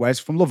just thought, Wes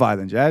from Love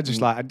Island, yeah? Just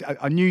like,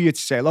 I knew you to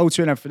say hello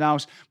to and everything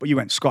else, but you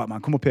went, Scott,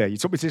 man, come up here. You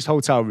took me to this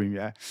hotel room,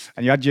 yeah?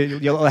 And you had your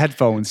little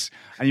headphones,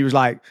 and he was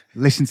like,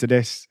 listen to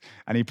this.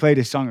 And he played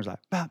this song. I was like,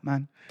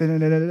 Batman.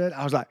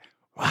 I was like,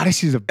 wow,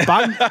 this is a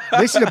bang.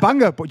 This is a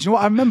banger. But do you know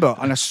what I remember?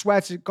 And I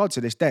swear to God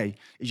to this day,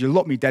 is you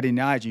looked me dead in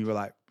the eyes and you were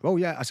like, oh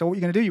yeah. I said, what are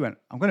you going to do? You went,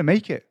 I'm going to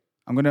make it.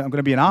 I'm going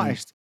to be an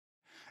artist.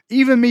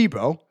 Even me,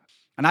 bro.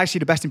 And I see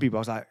the best in people.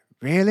 I was like,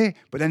 really?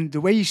 But then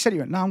the way you said it,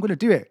 you went, no, I'm going to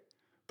do it.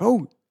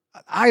 Bro,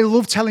 I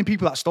love telling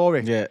people that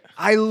story. Yeah.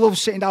 I love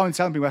sitting down and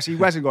telling people. I see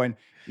Wes and going,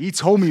 he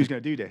told me he was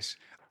going to do this.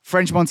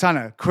 French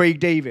Montana, Craig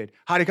David,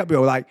 Hardy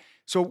Caprio, like,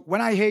 so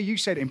when I hear you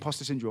say the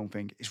imposter syndrome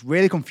thing, it's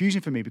really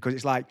confusing for me because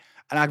it's like,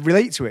 and I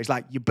relate to it, it's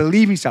like you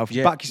believe in yourself,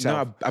 you back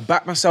yourself. No, I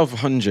back myself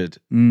 100.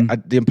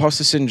 The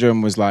imposter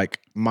syndrome was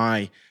like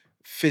my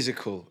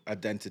physical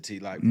identity,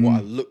 like what I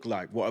look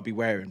like, what I'd be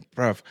wearing.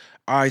 Bruv,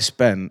 I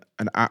spent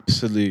an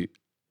absolute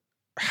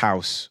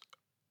house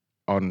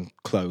on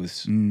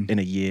clothes in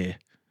a year.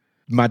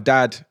 My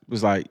dad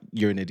was like,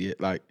 you're an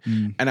idiot. Like,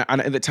 and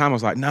at the time I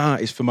was like, nah,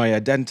 it's for my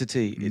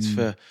identity. It's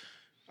for,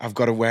 I've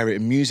got to wear it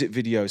in music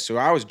videos. So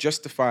I was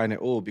justifying it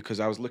all because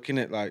I was looking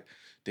at like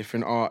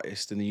different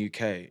artists in the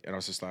UK and I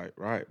was just like,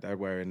 right, they're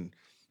wearing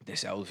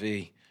this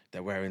LV,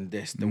 they're wearing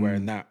this, they're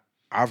wearing that.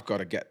 I've got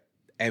to get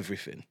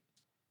everything.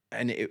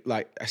 And it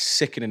like a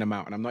sickening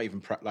amount. And I'm not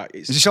even, like,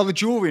 it's. Did you sell the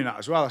jewelry in that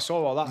as well? I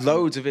saw all that.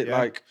 Loads of it. Yeah.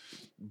 Like,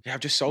 I've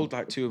just sold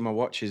like 2 of my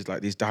watches,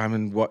 like these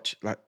diamond watch,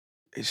 like,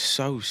 it's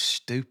so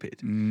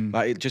stupid.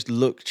 Like, it just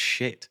looked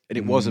shit. And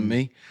it wasn't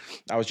me.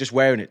 I was just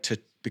wearing it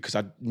because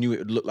I knew it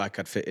would look like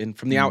I'd fit in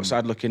from the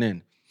outside looking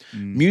in.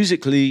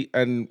 Musically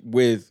and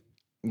with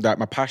like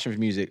my passion for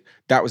music,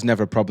 that was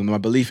never a problem. My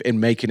belief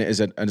in making it as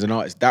an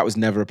artist, that was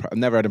never a problem.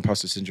 I never had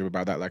imposter syndrome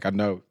about that. Like, I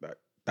know that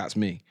that's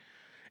me.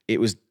 It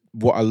was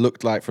what I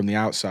looked like from the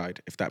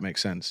outside, if that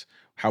makes sense.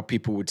 How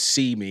people would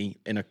see me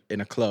in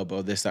a club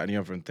or this, that, and the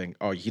other and think,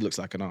 oh, he looks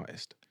like an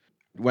artist.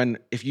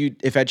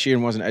 If Ed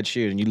Sheeran wasn't Ed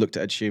Sheeran, you looked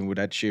at Ed Sheeran, would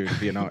Ed Sheeran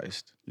be an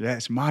artist? Yeah,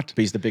 it's mad.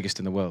 But he's the biggest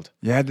in the world.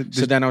 Yeah.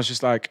 So then I was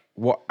just like,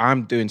 what?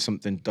 I'm doing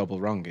something double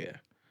wrong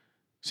here.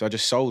 So I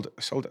just sold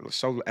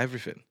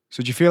everything.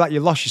 So do you feel like you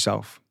lost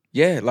yourself?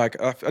 Yeah,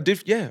 like I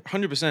did. Yeah,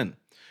 100%.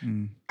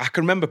 I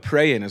can remember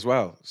praying as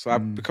well. So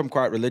I've become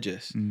quite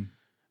religious.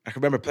 I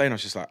can remember praying. I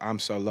was just like, I'm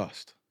so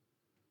lost.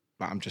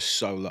 Like, I'm just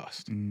so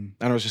lost. And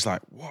I was just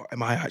like, what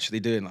am I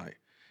actually doing? Like, it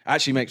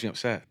actually makes me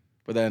upset.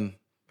 But then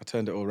I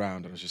turned it all around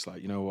and I was just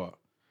like, you know what?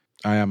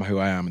 I am who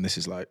I am. And this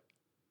is like,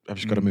 I've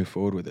just got to move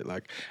forward with it.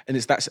 Like, and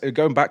it's that,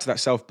 going back to that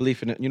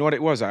self-belief. And you know what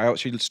it was? I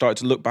actually started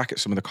to look back at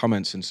some of the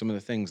comments and some of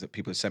the things that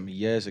people had sent me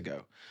years ago.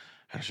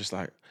 And I was just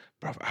like,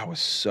 bro, I was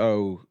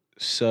so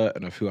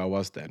certain of who I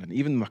was then. And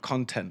even my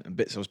content and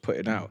bits I was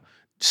putting out,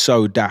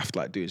 so daft,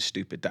 like doing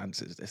stupid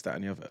dances, this, that,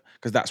 and the other.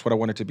 Because that's what I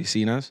wanted to be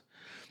seen as.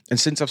 And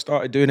since I've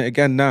started doing it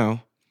again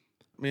now,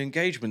 my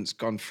engagement's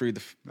gone through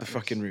the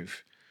fucking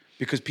roof.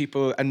 Because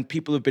people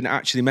have been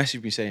actually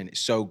messaging me saying, it's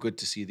so good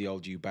to see the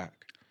old you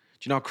back.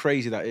 Do you know how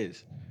crazy that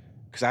is?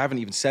 Because I haven't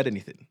even said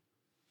anything.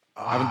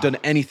 I haven't done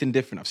anything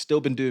different. I've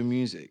still been doing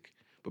music.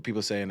 But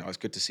people saying, oh, it's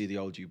good to see the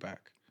old you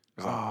back.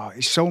 Like,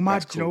 it's so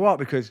mad. Cool. Do you know what?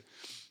 Because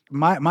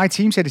my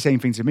team said the same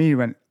thing to me.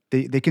 When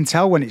they can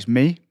tell when it's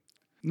me.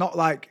 Not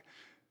like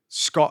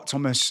Scott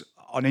Thomas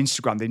on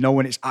Instagram. They know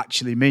when it's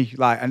actually me.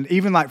 Like, and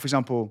even like, for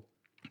example,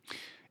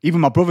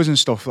 even my brothers and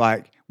stuff,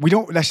 like, we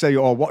don't necessarily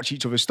all watch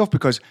each other's stuff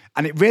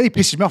and it really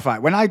pisses me off.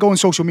 Like, when I go on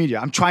social media,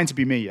 I'm trying to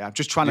be me. Yeah? I'm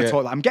just trying to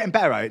talk. Like, I'm getting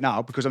better at it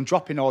now because I'm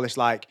dropping all this,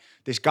 like,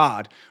 this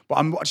guard. But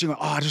I'm watching,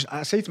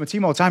 I say to my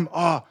team all the time,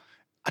 I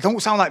don't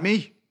sound like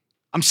me.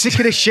 I'm sick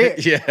of this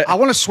shit. I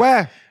want to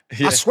swear.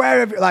 Yeah. I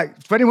swear,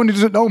 for anyone who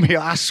doesn't know me,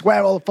 I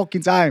swear all the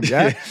fucking time,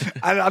 yeah?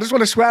 And I just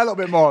want to swear a little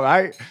bit more,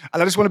 right?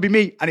 And I just want to be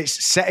me. And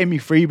it's setting me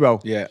free, bro.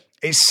 Yeah.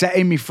 It's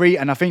setting me free.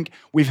 And I think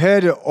we've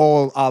heard it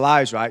all our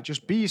lives, right?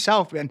 Just be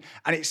yourself. And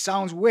it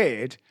sounds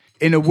weird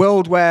in a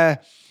world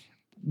where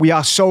we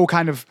are so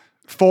kind of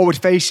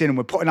forward-facing and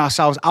we're putting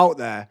ourselves out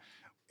there.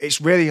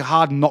 It's really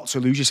hard not to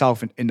lose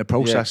yourself in the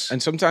process. Yeah.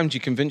 And sometimes you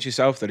convince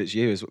yourself that it's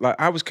you. Like,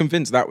 I was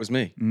convinced that was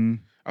me.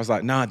 I was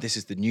like, nah, this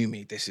is the new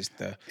me.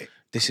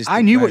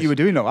 I knew what you were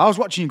doing though. I was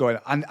watching you going,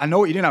 I know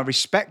what you're doing. I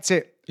respect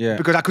it. Yeah.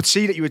 Because I could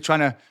see that you were trying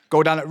to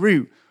go down that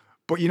route.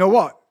 But you know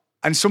what?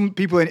 And some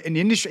people in the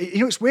industry, you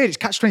know, it's weird. It's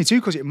catch-22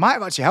 because it might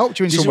have actually helped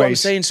you in some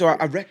ways. This is what I'm saying. So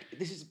I reckon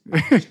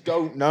I just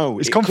don't know.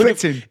 It's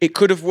conflicting. It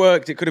could have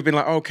worked. It could have been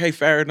like, okay,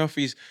 fair enough.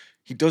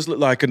 He does look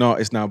like an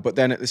artist now. But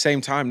then at the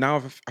same time,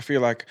 now I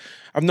feel like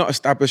I've not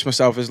established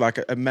myself as like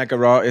a mega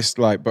artist.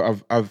 Like,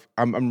 but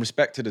I'm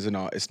respected as an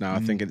artist now. I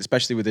think,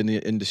 especially within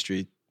the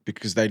industry,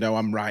 because they know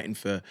I'm writing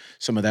for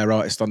some of their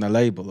artists on their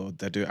label, or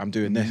I'm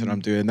doing this and I'm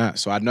doing that.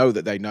 So I know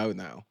that they know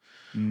now.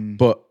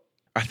 But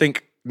I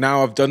think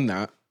now I've done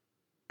that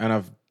and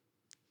I've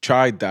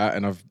tried that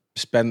and I've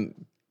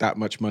spent that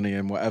much money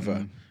and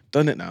whatever,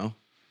 done it now.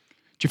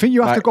 Do you think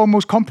you have to go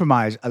almost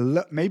compromise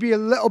maybe a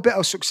little bit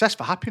of success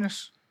for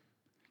happiness?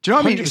 Do you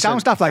know what I mean? It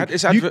sounds daft. Like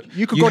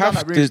you could go down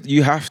that route.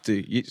 You have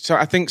to. So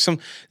I think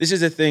this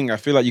is the thing. I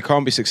feel like you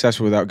can't be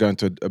successful without going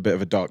to a bit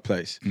of a dark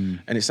place.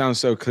 And it sounds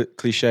so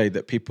cliche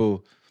that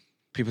people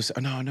say,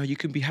 oh, no, you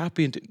can be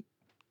happy. And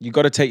You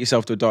got to take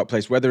yourself to a dark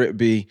place, whether it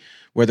be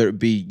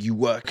you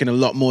working a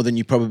lot more than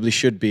you probably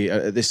should be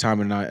at this time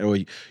of night, or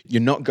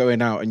you're not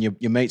going out and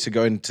your mates are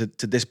going to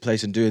this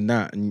place and doing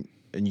that, and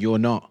you're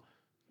not.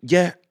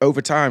 Yeah,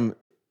 over time,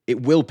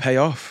 it will pay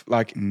off.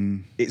 Like,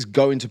 it's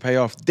going to pay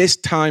off. This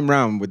time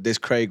round with this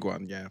Craig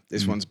one,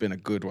 this one's been a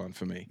good one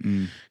for me.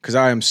 Because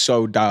I am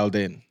so dialed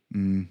in.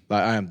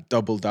 Like, I am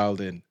double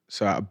dialed in.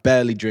 So I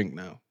barely drink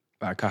now.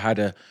 Like, I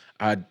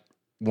had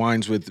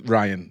wines with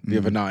Ryan the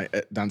other night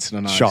at Dancing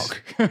on Ice.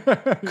 Shock.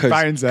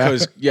 Ryan's there.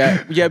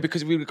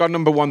 Because we got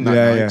number one that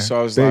night. Yeah. So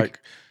I was like,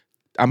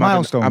 I'm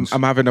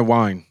having a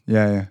wine.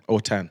 Yeah. Or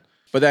 10.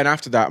 But then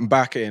after that, I'm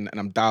back in and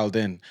I'm dialed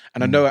in.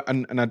 And I know it,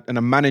 and I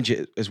manage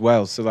it as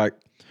well. So like,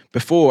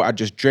 before I'd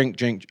just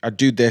drink, I'd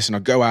do this and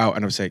I'd go out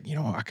and I'd say, you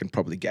know what, I can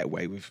probably get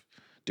away with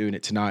doing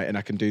it tonight and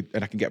I can get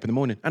up in the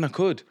morning. And I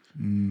could.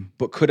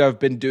 But could I have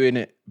been doing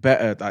it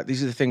better? Like,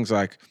 these are the things,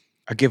 like,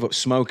 I give up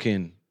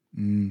smoking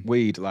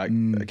weed. Like,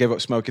 I give up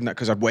smoking that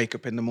because I'd wake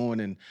up in the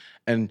morning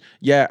and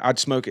I'd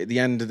smoke it at the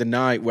end of the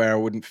night where I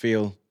wouldn't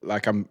feel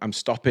like I'm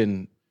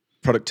stopping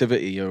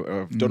productivity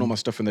or I've done all my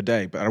stuff in the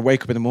day. But I'd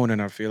wake up in the morning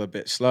and I'd feel a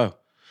bit slow.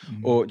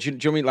 Or do you know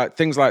what I mean? Like,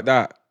 things like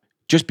that.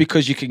 Just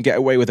because you can get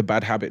away with a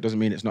bad habit doesn't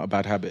mean it's not a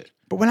bad habit.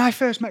 But when I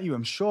first met you,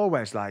 I'm sure,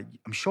 Wes, like,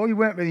 I'm sure you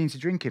weren't really into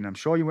drinking. I'm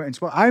sure you weren't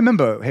into... I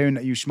remember hearing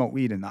that you smoked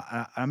weed and that.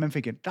 And I remember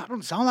thinking, that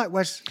doesn't sound like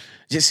Wes.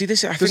 Yeah, see,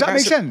 does that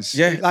make sense?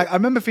 Yeah. Like, I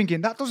remember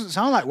thinking, that doesn't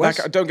sound like Wes.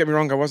 Like, don't get me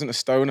wrong, I wasn't a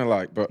stoner,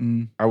 like, but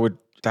I would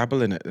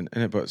dabble in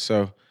it. But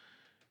so,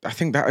 I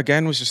think that,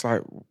 again, was just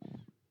like,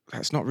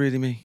 that's not really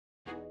me.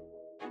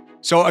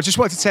 So I just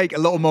wanted to take a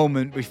little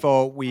moment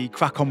before we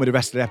crack on with the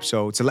rest of the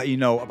episode to let you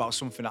know about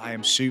something that I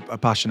am super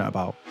passionate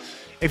about.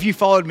 If you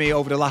followed me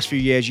over the last few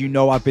years, you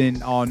know I've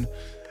been on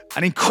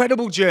an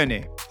incredible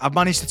journey. I've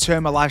managed to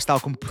turn my lifestyle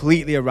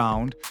completely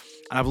around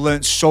and I've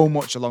learned so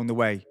much along the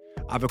way.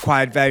 I've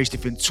acquired various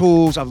different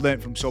tools. I've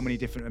learned from so many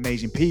different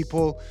amazing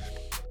people.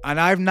 And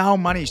I've now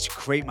managed to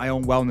create my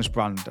own wellness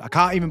brand. I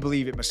can't even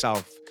believe it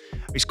myself.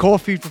 It's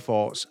called Food for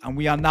Thoughts, and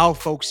we are now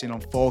focusing on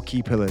 4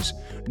 key pillars: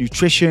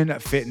 nutrition,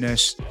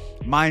 fitness,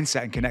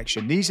 mindset, and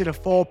connection. These are the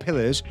 4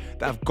 pillars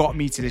that have got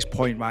me to this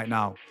point right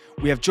now.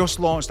 We have just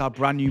launched our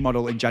brand new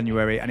model in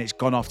January, and it's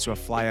gone off to a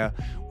flyer.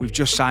 We've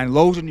just signed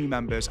loads of new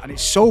members, and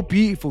it's so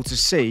beautiful to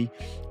see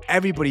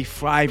everybody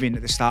thriving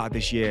at the start of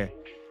this year,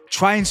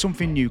 trying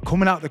something new,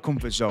 coming out of the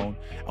comfort zone.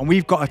 And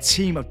we've got a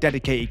team of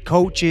dedicated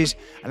coaches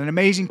and an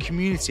amazing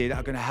community that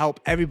are going to help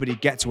everybody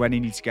get to where they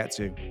need to get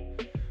to.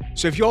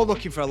 So if you're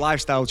looking for a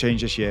lifestyle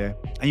change this year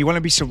and you want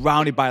to be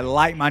surrounded by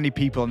like-minded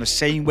people on the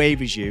same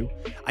wave as you,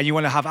 and you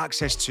want to have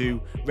access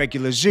to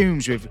regular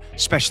Zooms with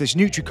specialist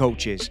Nutri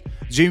coaches,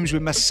 Zooms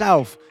with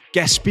myself,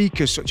 guest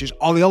speakers such as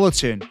Ollie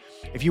Ollerton,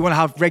 if you want to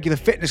have regular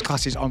fitness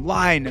classes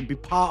online and be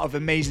part of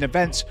amazing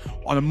events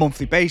on a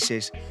monthly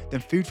basis,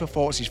 then Food for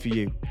Thoughts is for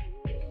you.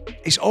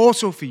 It's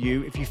also for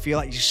you if you feel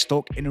like you're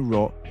stuck in a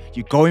rut,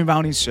 you're going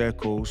round in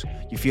circles,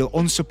 you feel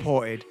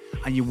unsupported,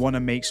 and you want to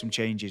make some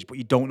changes, but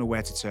you don't know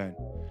where to turn.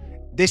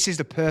 This is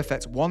the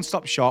perfect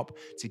one-stop shop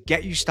to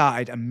get you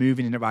started and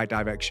moving in the right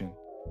direction.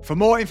 For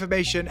more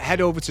information,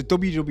 head over to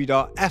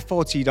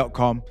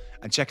www.f4t.com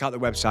and check out the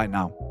website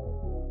now.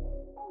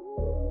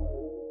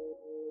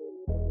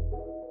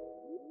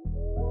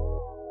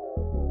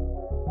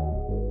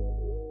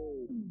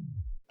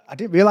 I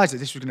didn't realize that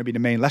this was going to be the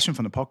main lesson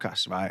from the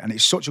podcast, right? And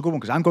it's such a good one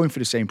because I'm going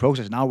through the same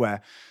process now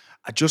where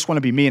I just want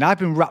to be me. And I've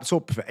been wrapped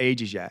up for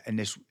ages, in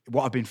this,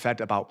 what I've been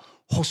fed about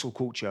hustle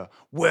culture,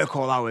 work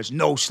all hours,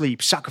 no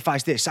sleep,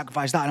 sacrifice this,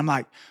 sacrifice that. And I'm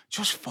like,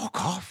 just fuck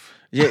off.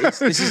 Yeah,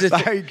 this is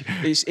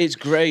it's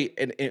great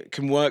and it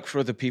can work for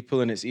other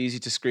people and it's easy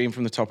to scream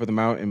from the top of the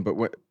mountain. But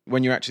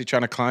when you're actually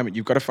trying to climb it,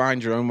 you've got to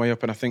find your own way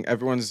up. And I think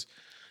everyone's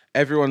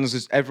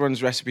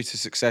recipe to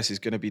success is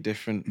going to be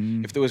different.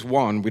 If there was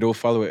one, we'd all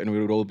follow it and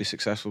we would all be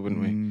successful,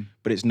 wouldn't we?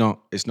 But it's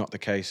not the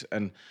case.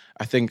 And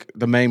I think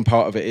the main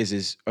part of it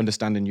is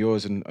understanding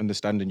yours, and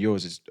understanding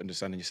yours is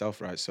understanding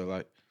yourself, right? So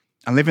like,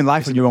 and living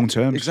life on your own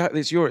terms. Exactly.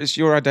 It's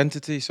your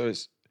identity. So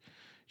it's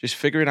just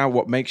figuring out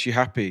what makes you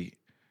happy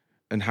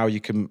and how you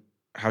can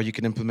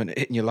implement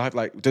it in your life.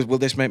 Like, will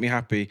this make me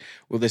happy?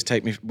 Will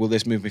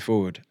this move me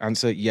forward?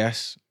 Answer,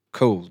 yes,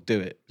 cool, do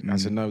it.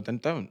 Answer, no, then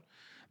don't.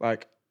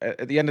 Like,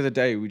 at the end of the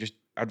day,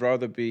 I'd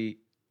rather be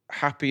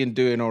happy and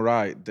doing all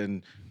right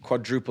than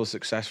quadruple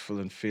successful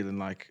and feeling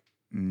like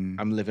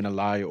I'm living a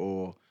lie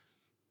or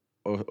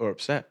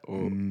upset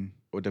or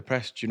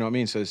depressed. Do you know what I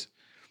mean? So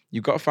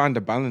you've got to find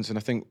a balance. And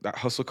I think that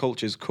hustle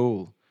culture is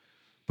cool,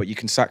 but you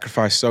can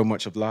sacrifice so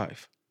much of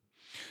life.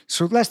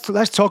 So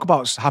let's talk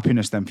about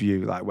happiness then for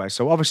you, like, Wes.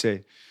 So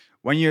obviously,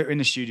 when you're in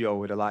the studio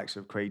with the likes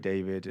of Craig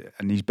David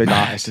and these big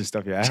artists and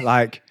stuff,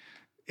 like,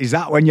 is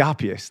that when you're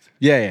happiest?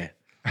 Yeah.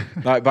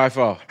 Like, by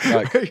far.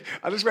 Like,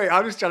 I'm just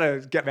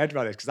trying to get my head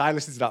around this because I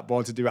listened to that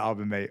Born to Do It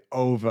album, mate,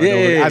 over and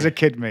over. As a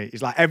kid, mate,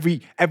 it's like every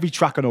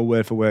track I know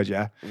word for word,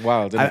 yeah.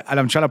 Wow. And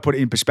I'm trying to put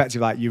it in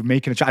perspective, like you're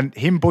making a track, and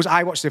him buzz.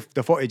 I watched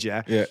the footage,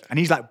 yeah, and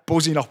he's like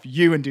buzzing off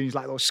you and doing his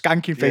like little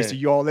skanking face to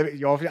your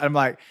lyrics, and I'm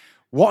like,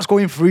 what's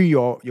going through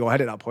your head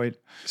at that point?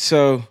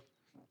 So,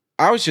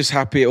 I was just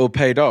happy it all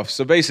paid off.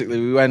 So basically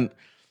we went,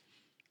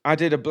 I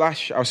did a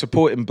Blast, I was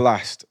supporting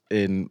Blast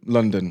in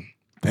London.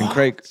 And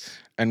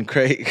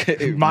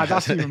Craig, Mad,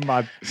 that's even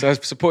mad. So I was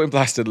supporting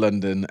Blast in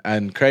London,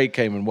 and Craig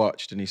came and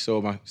watched, and he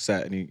saw my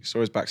set, and he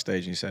saw us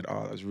backstage, and he said,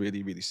 "Oh, that was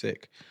really, really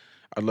sick.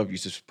 I'd love you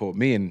to support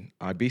me in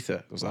Ibiza."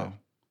 I was like,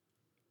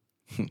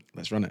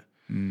 "Let's run it.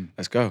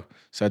 Let's go."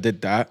 So I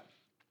did that,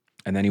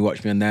 and then he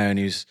watched me in there, and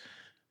he was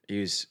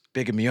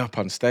bigging me up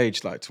on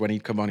stage. Like when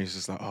he'd come on, he was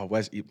just like, "Oh,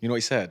 Wes," you know what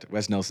he said?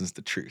 Wes Nelson's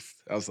the truth.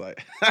 I was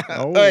like,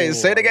 "Hey,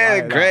 say it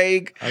again,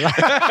 Craig."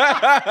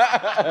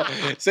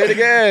 Say it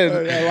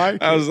again.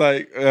 I was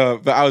like,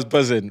 but I was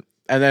buzzing.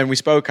 And then we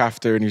spoke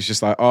after, and he was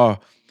just like, "Oh,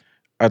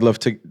 I'd love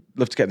to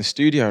get in the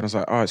studio." And I was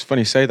like, "Oh, it's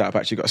funny you say that. I've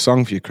actually got a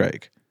song for you,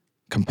 Craig."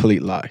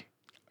 Complete lie.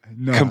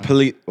 No.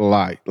 Complete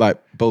lie. Like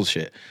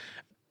bullshit.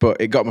 But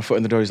it got my foot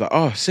in the door. He's like,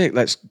 "Oh, sick,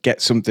 let's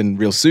get something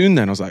real soon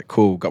then." I was like,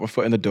 "Cool, got my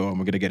foot in the door and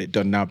we're going to get it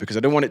done now," because I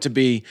don't want it to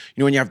be, you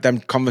know, when you have them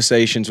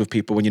conversations with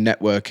people when you're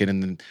networking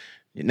and then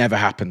it never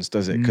happens,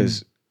 does it?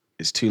 Because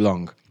it's too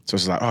long. So I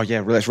was like, "Oh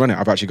yeah, let's run it.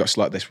 I've actually got a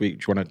slot this week.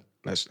 Do you want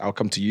to, I'll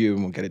come to you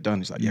and we'll get it done."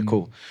 He's like, "Yeah,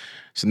 cool."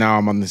 So now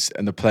I'm on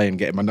the plane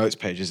getting my notes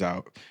pages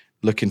out,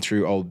 looking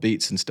through old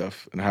beats and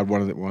stuff. And I had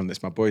one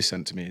that's my boy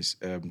sent to me is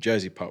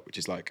Jersey Pop, which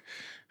is like,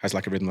 has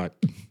like a rhythm like,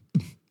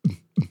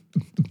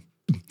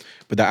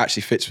 but that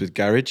actually fits with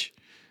garage.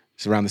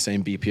 It's around the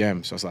same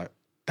BPM. So I was like,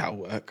 that'll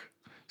work.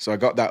 So I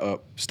got that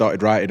up,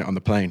 started writing it on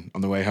the plane on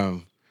the way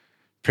home.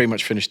 Pretty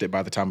much finished it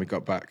by the time we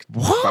got back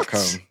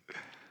home.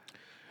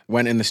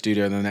 Went in the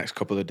studio in the next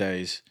couple of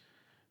days,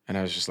 and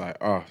I was just like,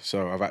 "Oh,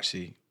 so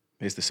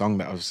here's the song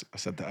that I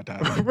said that I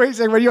had." Wait a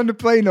second, were you on the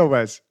plane or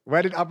Wes?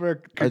 Where did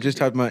ABRACADABRA? I just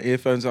had my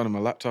earphones on and my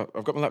laptop.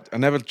 I've got my laptop. I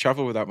never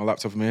travel without my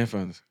laptop and my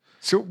earphones.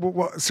 So what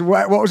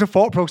was the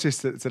thought process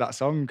to that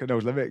song and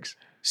those lyrics?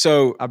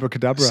 So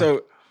ABRACADABRA.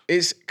 So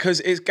it's because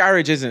it's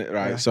garage, isn't it?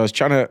 Right. Yeah. So I was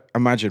trying to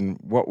imagine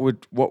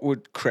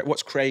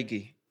what's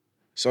Craigie.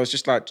 So it's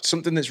just like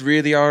something that's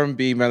really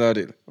R&B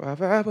melodic.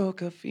 I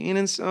woke up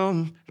feeling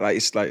some, like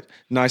it's like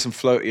nice and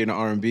floaty and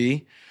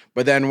R&B.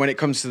 But then when it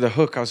comes to the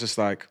hook, I was just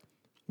like,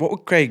 what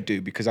would Craig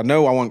do? Because I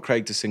know I want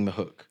Craig to sing the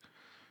hook,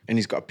 and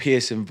he's got a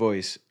piercing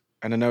voice,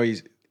 and I know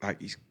he's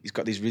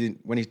got these really,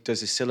 when he does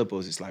his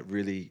syllables, it's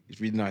really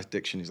nice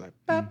diction. He's like,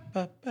 ba,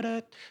 ba, ba,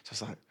 da. So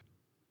it's like,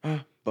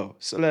 bo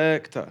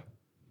selector.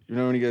 You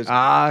know when he goes,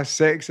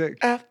 sick.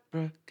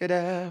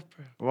 Abracadabra.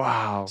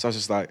 Wow. So I was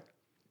just like,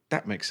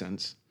 that makes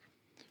sense.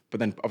 But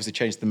then obviously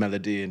changed the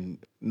melody and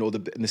all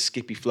the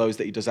skippy flows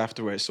that he does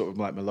after, where it's sort of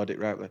like melodic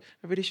rap, like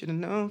I really should have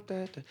known.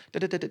 So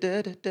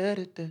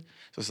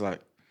it's like,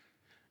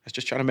 I was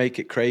just trying to make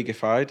it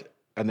Craigified,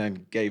 and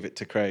then gave it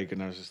to Craig,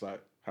 and I was just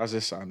like, how's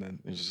this sound? And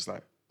he was just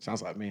like,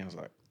 sounds like me. I was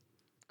like,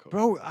 cool.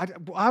 Bro,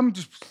 I'm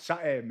just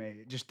sat here,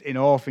 mate, just in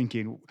awe,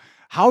 thinking,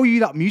 how are you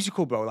that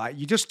musical, bro? Like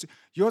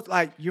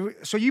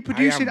so you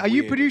producing? Are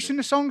you producing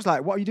the songs?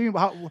 Like, what are you doing?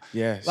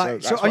 Yeah.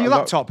 So on your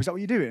laptop, is that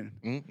what you're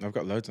doing? I've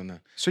got loads on there.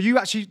 So do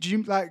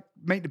you like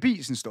make the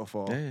beats and stuff,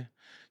 or yeah.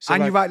 So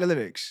and you write the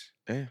lyrics?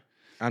 Yeah,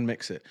 and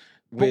mix it.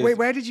 But wait,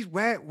 where did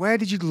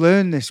you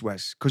learn this,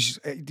 Wes? Because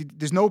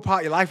there's no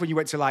part of your life when you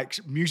went to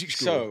like music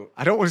school. So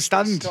I don't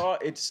understand.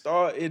 It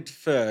started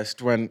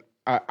first when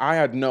I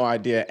had no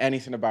idea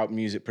anything about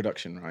music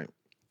production, right?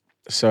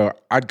 So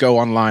I'd go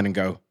online and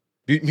go,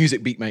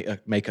 music beat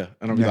maker.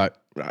 And I'd be like,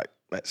 right,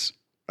 let's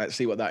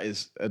see what that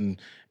is. And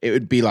it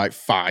would be like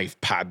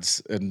 5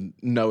 pads and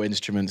no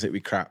instruments. It'd be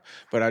crap.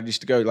 But I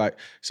used to go like,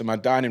 so my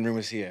dining room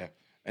was here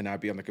and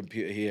I'd be on the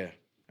computer here.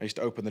 I used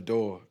to open the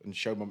door and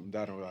show mum and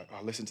dad, and we're like,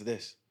 "Oh, listen to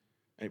this."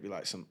 And it'd be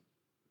like some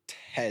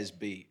Tez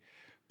beat.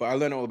 But I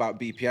learned all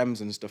about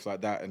BPMs and stuff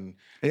like that. And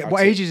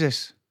what age is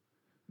this?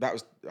 That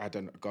was, I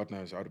don't know, God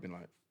knows, I would have been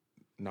like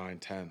 9,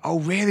 10. Oh,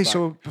 really? Like,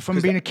 so from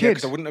being a kid?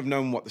 Because I wouldn't have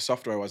known what the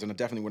software was, and I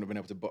definitely wouldn't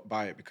have been able to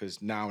buy it,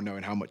 because now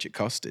knowing how much it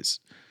costs is.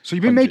 So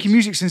you've been making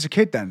music since a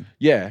kid then?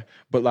 Yeah,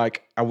 but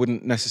like I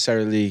wouldn't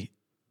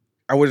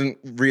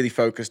really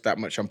focus that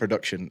much on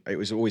production. It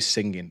was always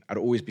singing. I'd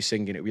always be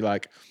singing. It'd be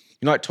like,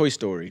 you know, like Toy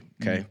Story,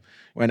 okay?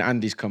 When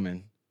Andy's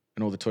coming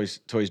and all the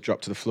toys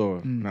drop to the floor,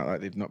 and like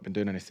they've not been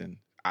doing anything.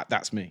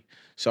 That's me.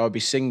 So I'd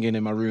be singing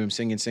in my room,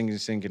 singing,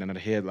 and I'd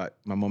hear like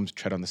my mum's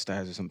tread on the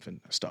stairs or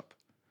something. I'd stop.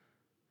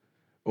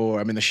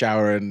 Or I'm in the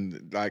shower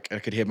and like I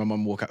could hear my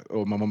mum walk out,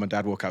 or my mum and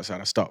dad walk outside.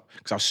 I stop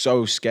because I was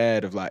so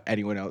scared of like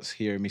anyone else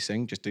hearing me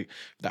sing,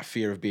 that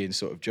fear of being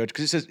sort of judged.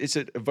 Because it's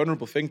a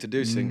vulnerable thing to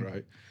do, sing,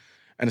 right?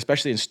 And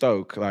especially in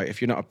Stoke, like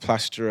if you're not a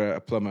plasterer,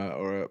 a plumber,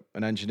 or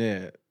an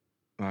engineer,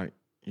 like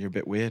you're a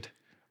bit weird.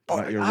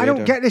 Like, I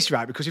don't get this,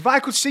 right? Because if I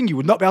could sing, you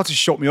would not be able to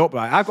shut me up,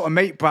 right? I've got a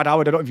mate, Brad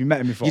Howard. I don't know if you've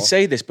met him before. You'd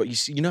say this,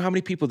 but you know how many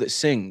people that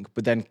sing,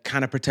 but then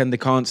kind of pretend they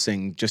can't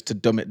sing just to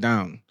dumb it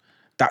down?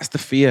 That's the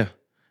fear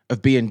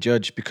of being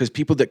judged, because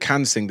people that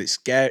can sing,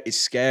 it's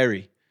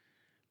scary,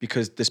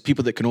 because there's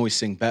people that can always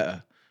sing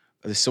better.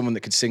 There's someone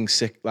that could sing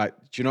sick, like,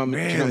 do you know what I mean?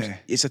 Really? Do you know what I mean?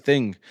 It's a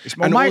thing.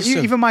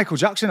 Even Michael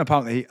Jackson,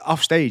 apparently,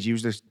 off stage, he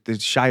was the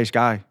shyest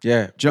guy.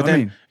 Yeah. Do you know what I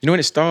mean? You know when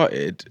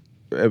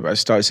I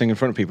started singing in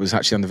front of people, it was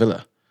actually on the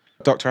Villa.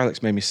 Dr.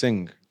 Alex made me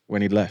sing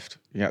when he'd left.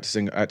 I had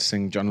to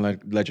sing John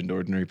Legend,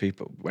 Ordinary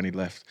People, when he'd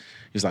left.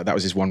 He was like, that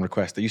was his one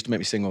request. They used to make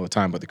me sing all the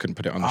time, but they couldn't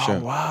put it on the show. Oh,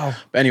 wow.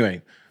 But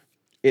anyway,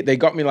 they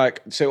got me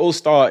like, so it all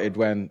started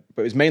but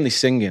it was mainly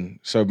singing.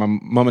 So my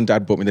mum and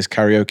dad bought me this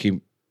karaoke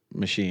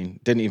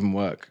machine. Didn't even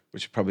work,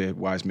 which is probably a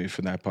wise move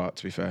from their part,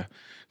 to be fair,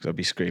 because I'd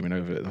be screaming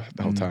over it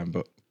the whole time.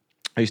 But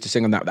I used to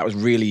sing on that. That was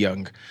really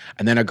young.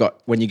 And then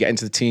when you get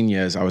into the teen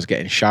years, I was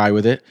getting shy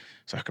with it.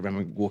 So I could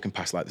remember walking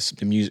past like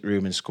the music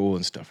room in school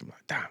and stuff. I'm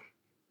like, damn,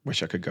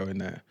 wish I could go in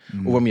there.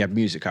 Or when we had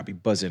music, I'd be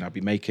buzzing. I'd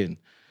be making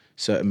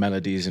certain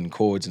melodies and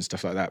chords and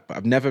stuff like that. But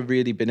I've never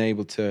really been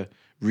able to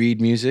read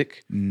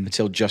music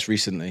until just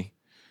recently.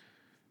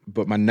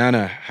 But my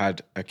nana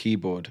had a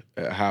keyboard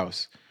at her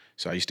house.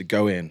 So I used to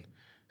go in,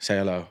 say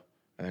hello,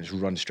 and then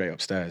just run straight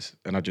upstairs.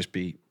 And I'd just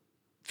be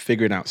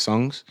figuring out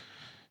songs.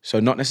 So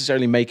not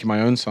necessarily making my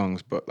own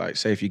songs, but like,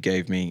 say if you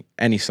gave me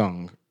any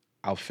song,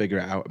 I'll figure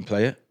it out and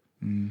play it.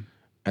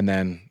 And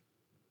then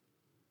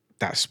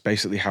that's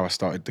basically how I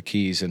started the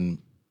keys and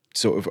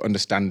sort of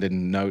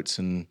understanding notes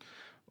and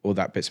all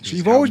that bits. So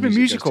you've always been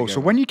musical. So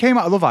when you came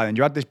out of Love Island,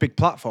 you had this big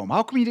platform.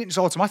 How come you didn't just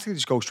automatically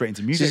just go straight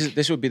into music?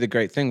 This would be the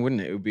great thing,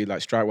 wouldn't it? It would be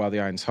like strike while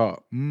the iron's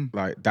hot.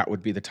 Like that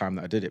would be the time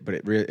that I did it. But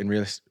in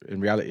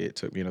reality, it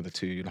took me another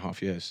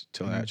 2.5 years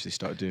till I actually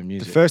started doing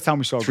music. The first time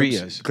we saw 3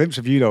 years. A glimpse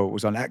of you though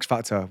was on X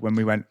Factor when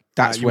we went.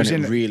 That's when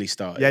it really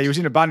started. Yeah, he was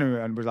in a band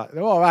and was like,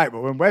 "Oh, all right,"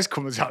 but when Wes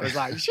comes out, I was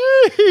like,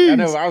 "Jeez." I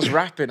know. I was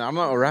rapping. I'm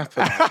not a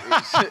rapper.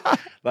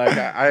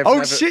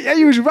 Shit! Yeah,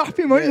 you was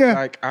rapping, weren't you?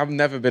 Like I've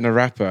never been a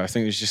rapper. I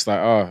think it was just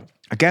like,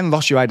 again,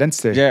 lost your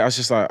identity. Yeah, I was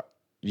just like,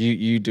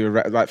 you do a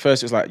rap. Like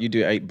first it was like, you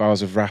do 8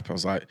 bars of rap. I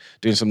was like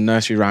doing some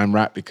nursery rhyme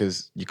rap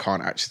because you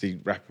can't actually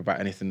rap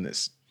about anything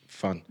that's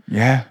fun.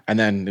 Yeah. And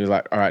then they were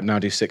like, all right, now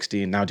do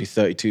 16, now do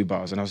 32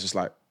 bars. And I was just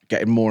like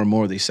getting more and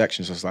more of these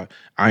sections. I was like,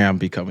 I am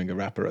becoming a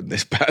rapper on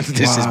this band.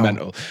 This is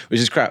mental, which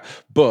is crap.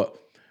 But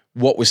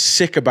what was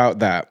sick about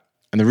that,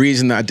 and the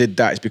reason that I did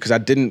that is because I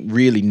didn't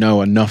really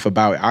know enough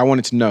about it. I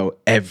wanted to know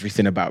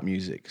everything about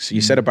music. So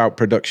you said about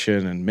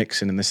production and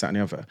mixing and this, that, and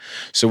the other.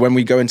 So when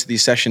we go into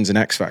these sessions in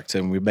X Factor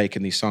and we're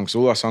making these songs,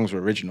 all our songs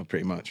were original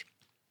pretty much.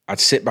 I'd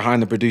sit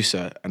behind the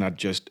producer and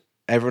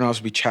everyone else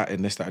would be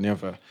chatting, this, that, and the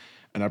other.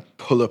 And I'd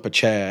pull up a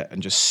chair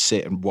and just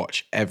sit and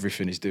watch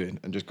everything he's doing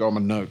and just go on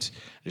my notes,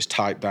 just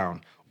type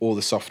down all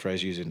the software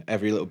he's using,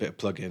 every little bit of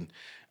plugin.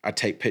 I'd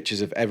take pictures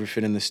of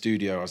everything in the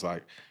studio. I was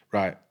like,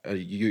 right,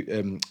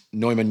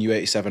 Neumann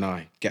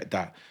U87i, get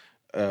that.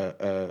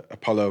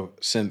 Apollo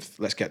synth,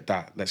 let's get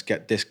that. Let's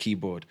get this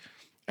keyboard.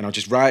 And I was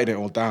just writing it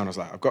all down. I was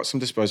like, I've got some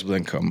disposable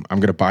income. I'm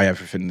going to buy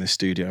everything in this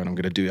studio and I'm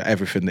going to do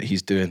everything that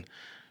he's doing.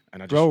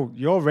 And Bro,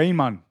 you're Rain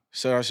Man.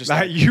 So I was just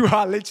like you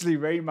are literally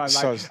Rain Man.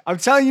 Like, I'm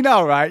telling you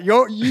now, right?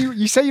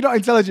 You say you're not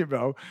intelligent,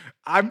 bro.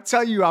 I'm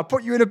telling you, I'll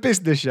put you in a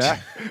business, yeah?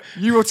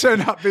 You will turn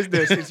that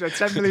business into a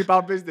 £10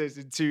 million business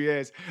in 2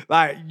 years.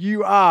 Like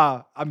you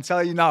are, I'm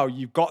telling you now,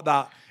 you've got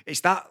that.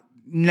 It's that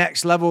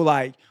next level,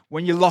 like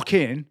when you lock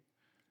in.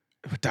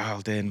 We're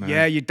dialed in, man.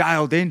 Yeah, you're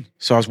dialed in.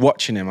 So I was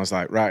watching him, I was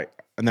like, right.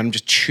 And then I'm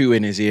just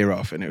chewing his ear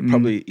off and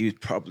he was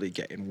probably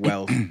getting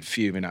well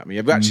fuming at me.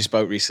 I've actually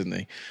spoke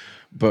recently,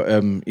 but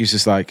he was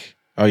just like,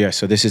 oh yeah,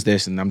 so this is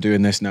this, and I'm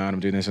doing this now, and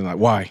I'm doing this, and I'm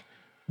like,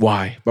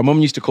 why? My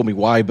mum used to call me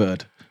Why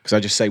Bird, because I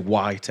just say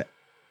why to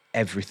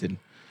everything.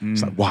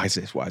 It's like, why is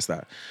this? Why is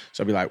that?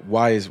 So I'd be like,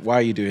 why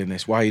are you doing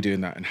this? Why are you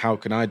doing that? And how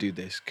can I do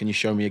this? Can you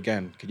show me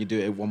again? Can you do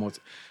it one more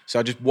time? So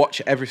I just watch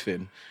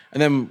everything.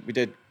 And then we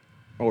did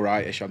all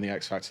right-ish on the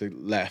X Factor,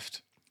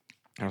 left.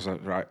 I was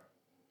like, right,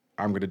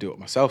 I'm going to do it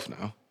myself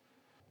now.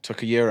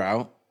 Took a year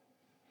out,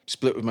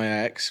 split with my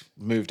ex,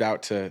 moved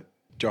out to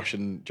Josh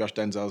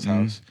Denzel's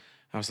house.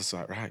 I was just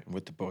like, right, I'm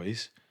with the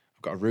boys.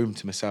 I've got a room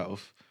to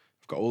myself.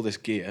 I've got all this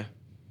gear,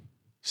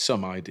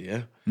 some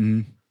idea.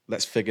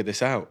 Let's figure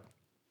this out.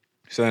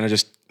 So then I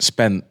just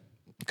spent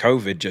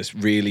COVID just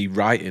really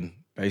writing,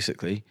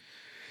 basically,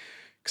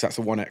 because that's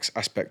the one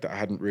aspect that I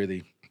hadn't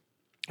really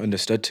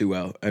understood too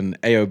well. And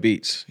AO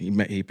Beats,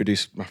 he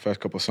produced my first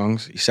couple of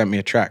songs. He sent me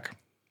a track.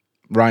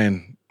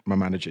 Ryan, my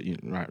manager,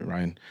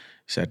 Ryan,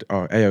 said,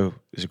 oh, AO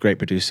is a great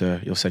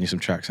producer. He'll send you some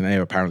tracks. And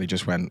AO apparently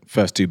just went,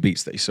 first 2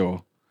 beats that he saw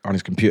on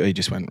his computer, he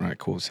just went, right,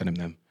 cool, send him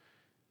them.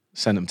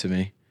 Sent them to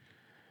me.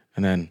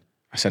 And then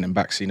I sent him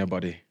back, See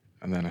Nobody.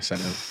 And then I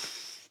sent him.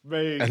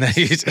 Mate, and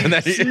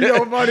then See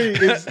Nobody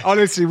is,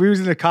 honestly, we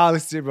was in the car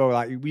listening, bro.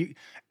 Like,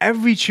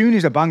 every tune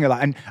is a banger.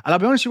 Like, and I'll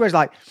be honest with you, it's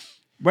like,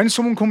 when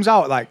someone comes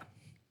out, like,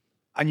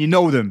 and you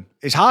know them,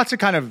 it's hard to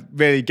kind of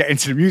really get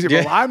into the music.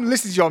 Bro. I'm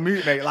listening to your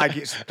music, mate, like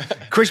it's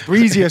Chris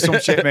Breezy or some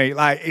shit, mate.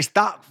 Like, it's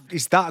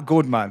that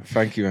good, man.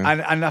 Thank you,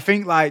 man. And I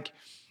think, like,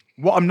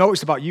 what I've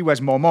noticed about you,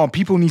 Wes, more and more, and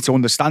people need to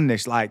understand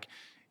this, like,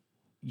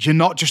 you're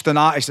not just an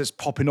artist that's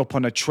popping up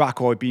on a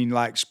track or being,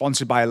 like,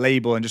 sponsored by a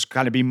label and just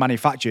kind of being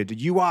manufactured.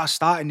 You are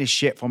starting this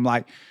shit from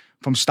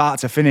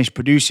start to finish,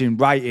 producing,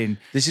 writing.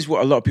 This is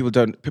what a lot of people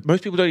don't...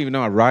 Most people don't even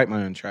know I write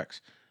my own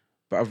tracks.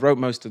 But I've wrote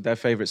most of their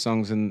favourite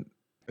songs, and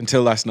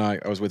until last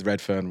night, I was with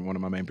Redefine, one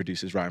of my main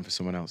producers, writing for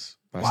someone else.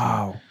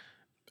 Wow. Night.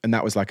 And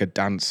that was like a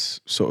dance,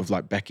 sort of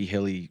like Becky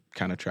Hilly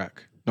kind of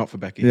track. Not for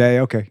Becky.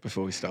 Yeah, okay.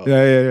 Before we start.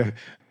 Yeah.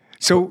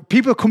 So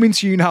people are coming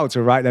to you now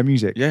to write their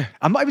music. Yeah.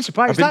 I'm not even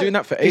surprised. I've been doing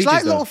that for ages. It's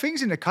like though. little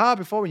things in the car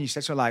before when you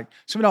said something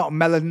about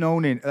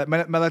melanin,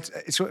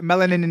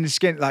 melanin in the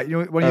skin, like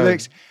you know when you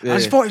lyrics. I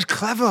just thought it was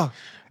clever.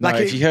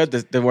 Like if you heard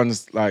the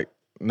ones like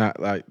now,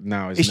 it's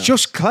nuts.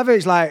 Just clever.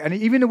 It's like, and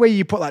even the way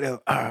you put like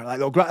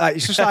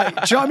it's just like,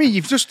 do you know what I mean?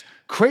 You've just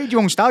created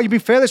your own style. You've been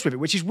fearless with it,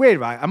 which is weird,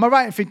 right? Am I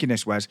right in thinking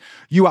this, Wes?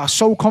 You are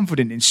so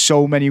confident in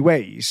so many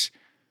ways.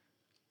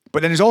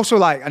 But then there's also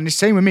like, and the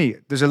same with me,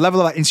 there's a level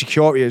of like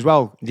insecurity as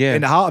well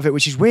in the heart of it,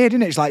 which is weird,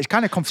 isn't it? It's like, it's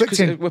kind of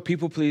conflicting. We're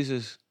people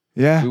pleasers.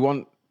 Yeah. We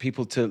want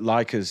people to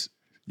like us.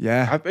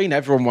 Yeah. I mean,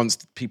 everyone wants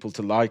people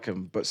to like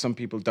them, but some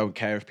people don't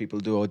care if people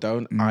do or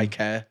don't. I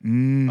care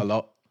a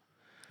lot.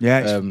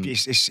 Yeah,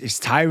 it's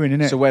tiring,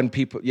 isn't it? So when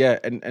people,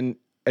 and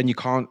you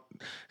can't,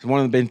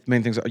 one of the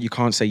main things, you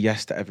can't say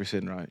yes to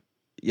everything, right?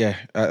 Yeah,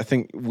 I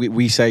think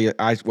we say,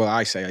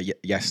 I say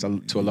yes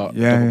to a lot.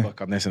 Double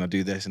book on this and I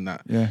do this and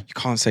that. Yeah. You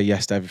can't say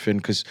yes to everything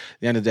because at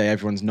the end of the day,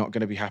 everyone's not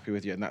going to be happy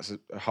with you. And that's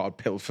a hard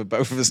pill for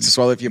both of us to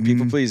swallow if you're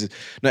people pleasers.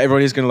 Not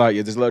everyone is going to like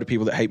you. There's a load of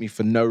people that hate me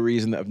for no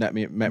reason that have met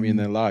me in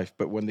their life.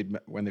 But when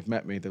they've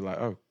met me, they're like,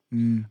 oh,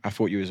 I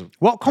thought you was.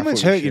 What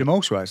comments hurt you the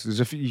most, Wes?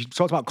 You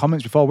talked about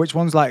comments before. Which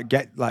ones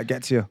get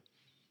to you?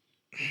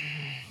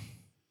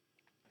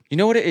 You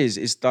know what it is?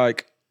 It's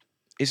like,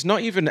 it's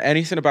not even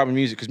anything about my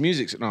music because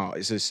music's an art.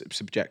 It's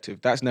subjective.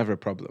 That's never a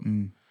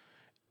problem.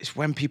 It's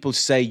when people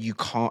say you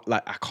can't,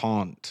 like I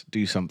can't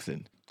do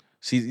something.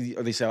 See,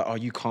 or they say, oh,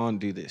 you can't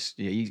do this.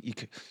 Yeah,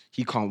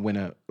 he can't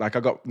win like I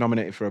got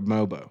nominated for a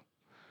Mobo, and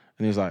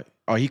he was like,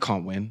 oh, he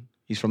can't win.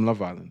 He's from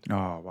Love Island.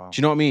 Oh wow. Do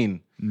you know what I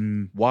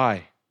mean?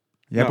 Why?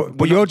 Yeah, no,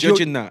 but you're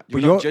judging that.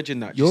 You're not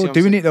judging that. You're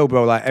doing it though,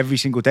 bro. Like every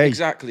single day.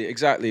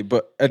 Exactly.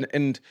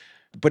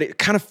 But it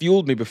kind of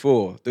fueled me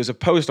before. There was a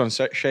post on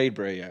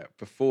Shadebray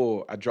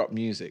before I dropped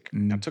music.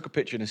 I took a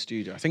picture in a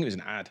studio. I think it was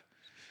an ad.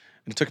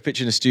 And I took a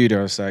picture in a studio.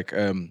 I was like,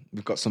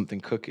 we've got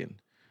something cooking.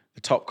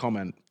 The top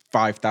comment,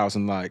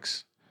 5,000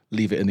 likes.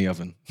 Leave it in the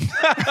oven.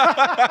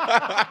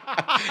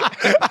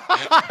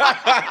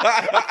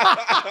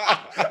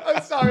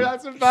 I'm sorry,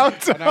 that's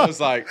about And I was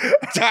like,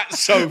 that's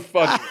so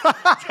funny.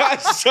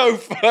 That's so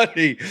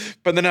funny.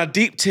 But then I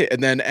deeped it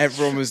and then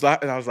everyone was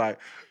like, and I was like,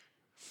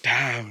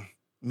 damn.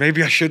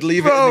 Maybe I should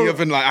leave it in the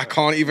oven. Like, I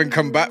can't even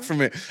come back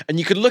from it. And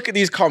you could look at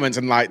these comments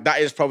and like,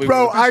 that is probably...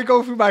 Bro, I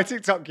go through my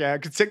TikTok,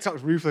 because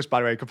TikTok's ruthless,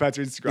 by the way, compared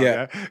to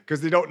Instagram, because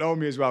they don't know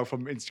me as well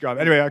from Instagram.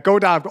 Anyway, I go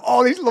down, I've got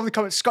all these lovely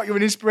comments. Scott, you're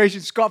an inspiration.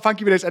 Scott, thank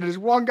you for this. And there's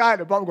one guy at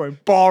the bottom going,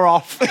 bore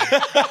off.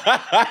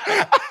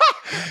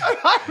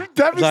 I'm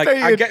devastated. Like,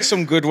 I get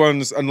some good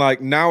ones, and like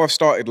now I've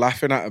started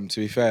laughing at them. To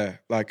be fair,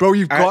 like, bro,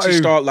 you've got to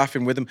start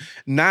laughing with them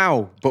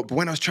now. But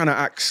when I was trying to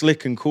act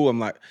slick and cool, I'm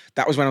like,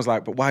 that was when I was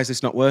like, but why is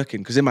this not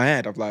working? Because in my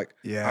head, I'm like,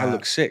 I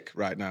look sick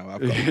right now.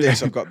 I've got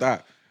this, I've got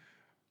that.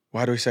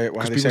 Why do we say it?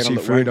 Why do they say I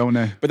look through it, don't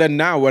they? But then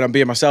now, when I'm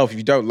being myself, if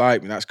you don't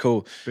like me, that's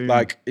cool. Boom.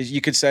 Like you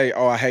could say,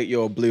 oh, I hate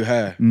your blue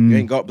hair. You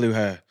ain't got blue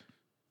hair,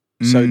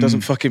 so it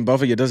doesn't fucking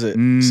bother you, does it?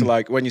 So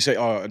like when you say,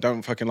 oh, I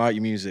don't fucking like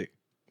your music.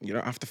 You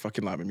don't have to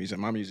fucking like my music.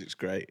 My music's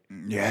great.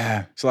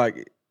 Yeah. It's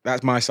like,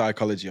 that's my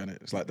psychology on it.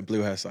 It's like the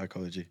blue hair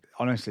psychology.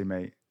 Honestly,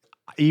 mate.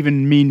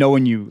 Even me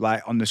knowing you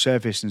like on the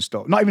surface and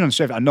stuff, not even on the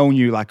surface, I've known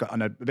you like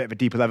on a bit of a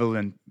deeper level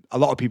than a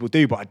lot of people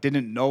do, but I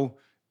didn't know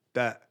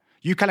that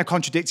you kind of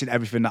contradicted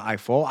everything that I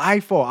thought. I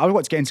was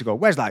about to get into go,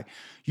 where's like,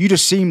 you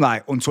just seem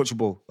like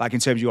untouchable, like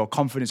in terms of your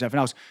confidence and everything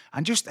else.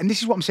 And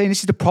this is what I'm saying, this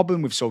is the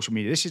problem with social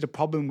media. This is the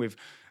problem with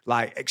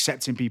like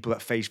accepting people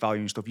at face value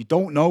and stuff. You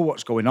don't know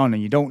what's going on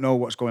and you don't know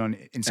what's going on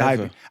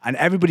inside. And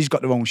everybody's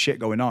got their own shit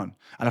going on.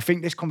 And I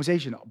think this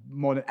conversation,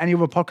 more than any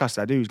other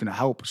podcast I do, is going to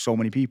help so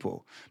many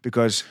people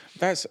because...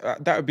 that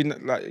would be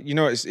like, you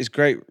know, it's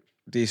great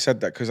that you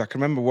said that because I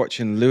can remember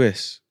watching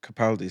Lewis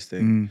Capaldi's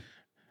thing.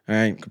 And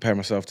I ain't comparing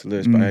myself to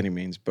Lewis by any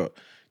means, but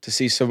to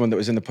see someone that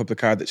was in the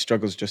public eye that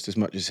struggles just as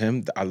much as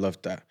him, I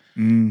loved that.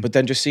 But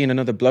then just seeing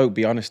another bloke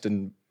be honest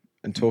and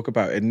talk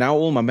about it. And now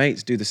all my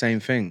mates do the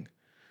same thing.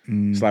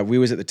 It's like we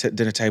was at the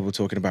dinner table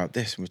talking about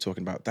this and we were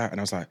talking about that.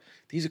 And I was like,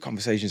 these are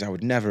conversations I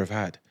would never have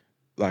had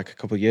like a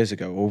couple of years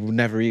ago or would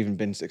never even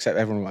been, except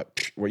everyone was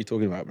like, what are you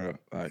talking about, bro?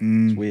 Like,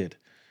 it's weird.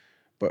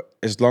 But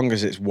as long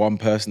as it's one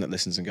person that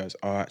listens and goes,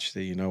 oh,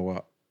 actually, you know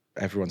what?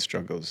 Everyone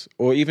struggles.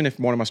 Or even if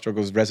one of my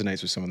struggles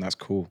resonates with someone, that's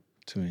cool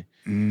to me.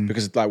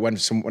 Because like when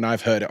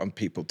I've heard it on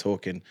people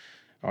talking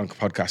on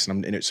podcasts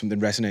and something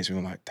resonates with me,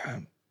 I'm like,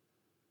 damn.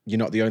 You're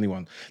not the only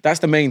one. That's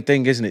the main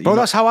thing, isn't it? Bro,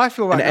 that's how I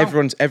feel right now.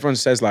 And everyone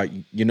says like,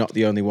 you're not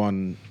the only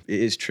one. It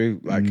is true.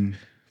 Like,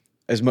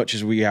 as much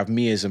as we have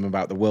meism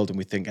about the world and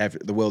we think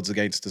the world's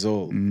against us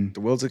all, the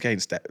world's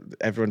against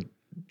everyone.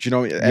 Do you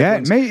know?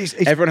 Mate,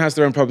 everyone has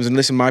their own problems. And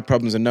listen, my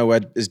problems are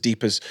nowhere as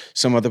deep as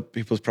some other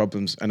people's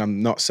problems. And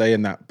I'm not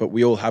saying that, but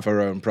we all have our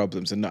own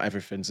problems and not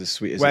everything's as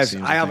sweet as it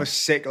seems. I have a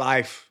sick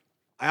life.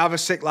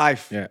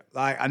 Yeah.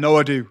 Like, I know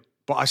I do.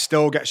 But I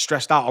still get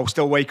stressed out. I'll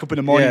still wake up in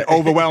the morning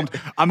overwhelmed.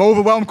 I'm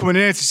overwhelmed coming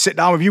in here to sit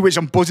down with you, which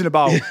I'm buzzing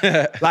about.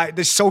 Like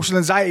this social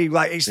anxiety,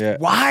 like it's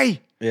why?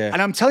 Yeah.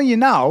 And I'm telling you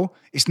now,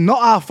 it's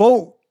not our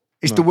fault.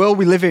 It's the world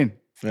we live in.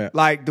 Yeah.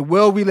 Like the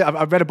world we live.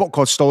 I've read a book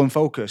called Stolen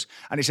Focus,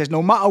 and it says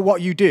no matter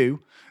what you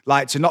do,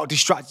 like to not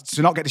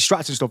get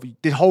distracted and stuff.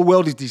 The whole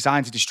world is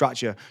designed to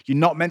distract you. You're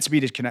not meant to be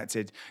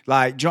disconnected.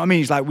 Like, do you know what I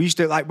mean? It's like we used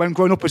to, like when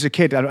growing up as a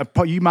kid,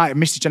 you might have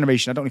missed a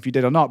generation. I don't know if you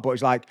did or not, but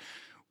it's like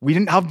we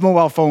didn't have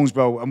mobile phones,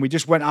 bro, and we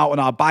just went out on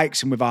our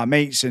bikes and with our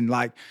mates and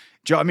like,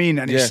 do you know what I mean?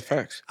 And it's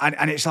facts.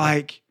 And it's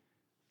like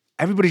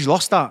everybody's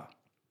lost that.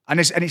 And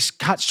it's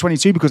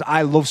catch-22 because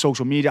I love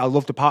social media. I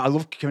love I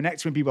love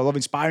connecting with people. I love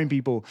inspiring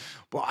people.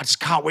 But I just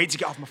can't wait to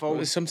get off my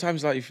phone.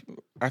 Sometimes, like,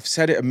 I've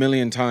said it a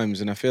million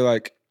times, and I feel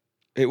like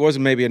it was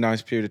maybe a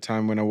nice period of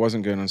time when I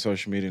wasn't going on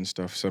social media and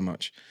stuff so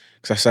much.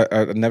 Because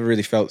I never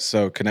really felt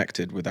so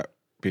connected with that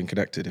being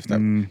connected. If that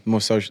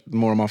the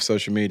more I'm off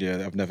social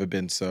media, I've never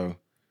been so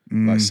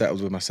like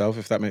settled with myself,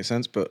 if that makes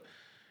sense. But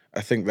I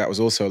think that was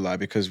also a lie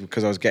because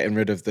I was getting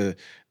rid of the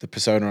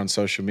persona on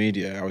social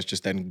media. I was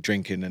just then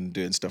drinking and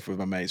doing stuff with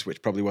my mates,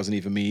 which probably wasn't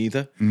even me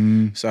either.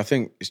 So I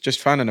think it's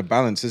just finding a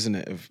balance, isn't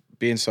it? Of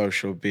being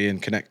social, being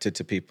connected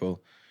to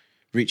people,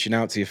 reaching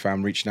out to your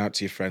fam, reaching out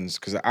to your friends.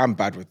 Because I'm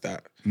bad with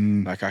that.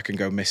 Like I can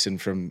go missing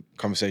from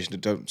conversation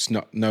that it's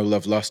not no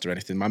love lost or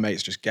anything. My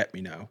mates just get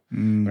me now.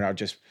 Where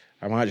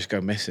I might just go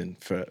missing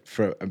for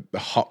a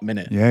hot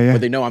minute. Yeah.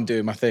 But they know I'm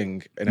doing my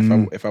thing,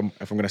 and if I'm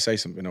going to say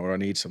something or I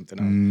need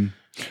something,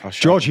 I'll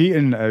George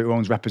Heaton, who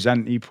owns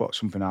Represent, he put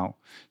something out,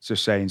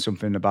 just saying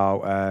something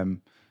about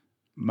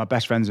my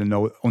best friends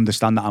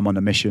understand that I'm on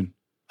a mission,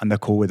 and they're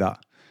cool with that.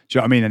 Do you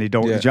know what I mean? And they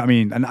don't. Do you know what I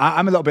mean? And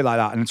I'm a little bit like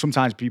that. And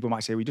sometimes people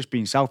might say, "We're just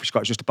being selfish,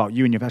 Scott. It's just about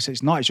you and your best."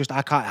 It's not. It's just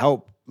I can't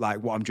help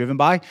like what I'm driven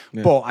by,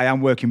 but I am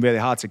working really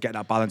hard to get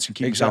that balance and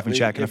keep myself in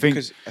check. And I think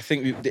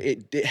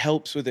it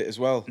helps with it as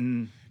well.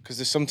 Because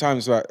there's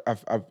sometimes like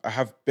I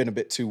have been a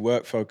bit too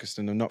work focused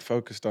and I'm not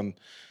focused on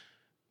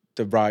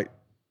the right,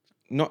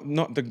 not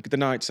the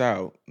nights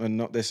out and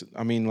not this.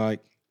 I mean, like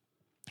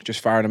just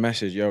firing a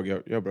message, yo,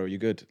 bro, you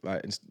good?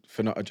 Like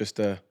for not just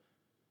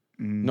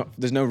not.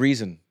 There's no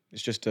reason.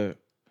 It's just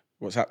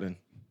what's happening,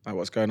 like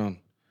what's going on.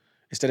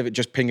 Instead of it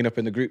just pinging up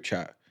in the group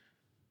chat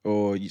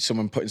or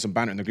someone putting some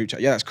banner in the group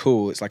chat. Yeah, that's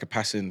cool. It's like a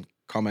passing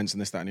comments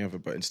and this, that, and the other.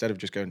 But instead of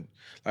just going,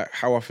 like,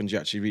 how often do you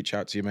actually reach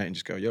out to your mate and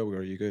just go, yo,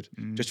 are you good?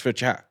 Just for a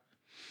chat.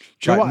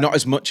 Like, not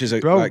as much as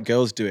like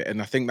girls do it.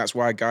 And I think that's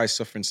why guys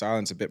suffer in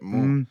silence a bit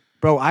more.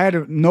 Bro, I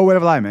had no word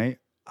of a lie, mate.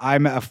 I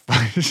met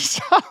it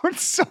sounds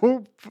so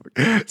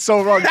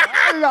wrong.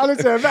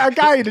 Honestly, I met a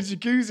guy in a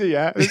jacuzzi,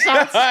 yeah?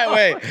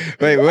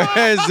 Wait,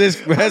 where's this?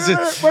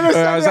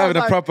 I was having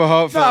a proper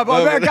heartfelt. No,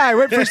 but I met a guy,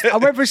 I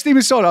went for a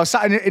steaming sauna, I was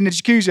sat in the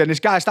jacuzzi and this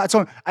guy started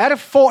talking. I had a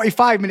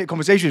 45-minute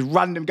conversation with this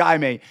random guy,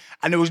 mate,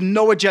 and there was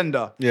no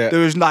agenda. Yeah.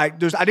 I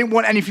didn't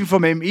want anything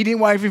from him, he didn't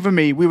want anything from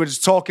me. We were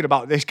just talking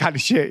about this kind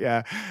of shit,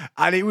 yeah?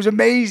 And it was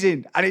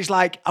amazing. And it's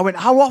like, I went,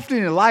 how often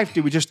in life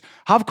do we just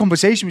have a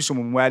conversation with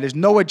someone where there's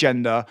no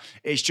agenda?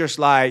 It's just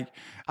like,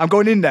 I'm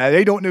going in there,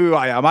 they don't know who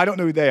I am, I don't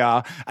know who they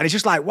are. And it's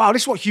just like, wow,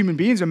 this is what human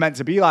beings are meant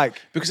to be like.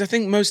 Because I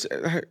think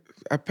that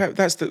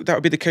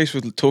would be the case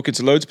with talking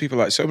to loads of people.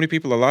 Like so many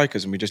people are like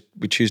us and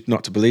we choose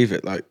not to believe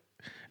it. Like,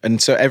 and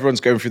so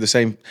everyone's going through the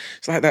same,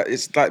 it's like that.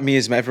 It's like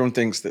meism. Everyone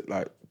thinks that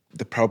like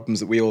the problems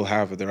that we all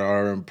have, there are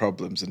our own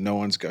problems and no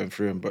one's going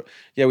through them. But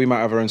yeah, we might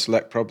have our own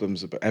select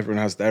problems, but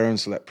everyone has their own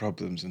select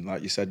problems. And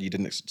like you said, you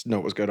didn't know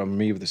what was going on with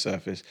me with the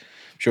surface.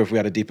 I'm sure if we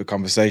had a deeper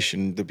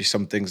conversation, there'd be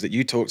some things that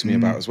you talk to me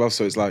about as well.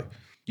 So it's like,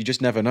 you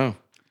just never know.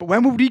 But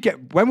when would we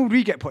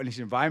get put in this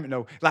environment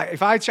though? Like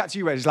if I chat to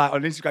you, it's like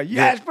on Instagram,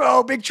 yes,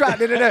 bro, big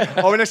track,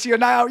 or when I see you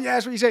now,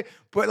 yes, what you say.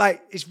 But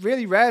like, it's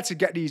really rare to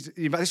get these.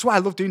 This is why I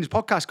love doing this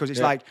podcast because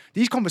it's like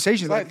these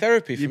conversations. It's like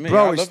therapy for me.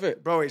 Bro, I love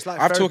it, bro. It's like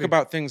I've talked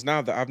about things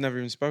now that I've never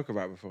even spoke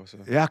about before. So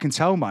yeah, I can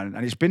tell, man,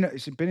 and it's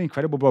been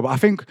incredible, bro. But I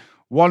think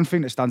one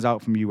thing that stands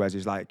out from you, Wes,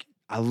 is like.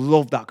 I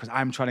love that because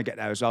I'm trying to get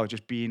there as well,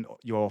 just being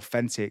your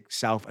authentic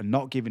self and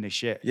not giving a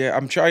shit. Yeah,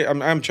 I'm trying.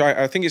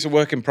 I think it's a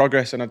work in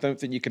progress, and I don't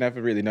think you can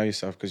ever really know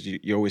yourself because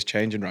you're always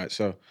changing, right?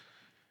 So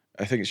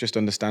I think it's just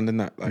understanding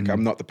that. Like,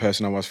 I'm not the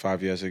person I was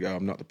 5 years ago.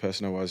 I'm not the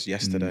person I was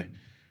yesterday.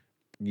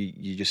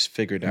 You just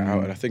figured it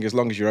out, and I think as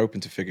long as you're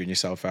open to figuring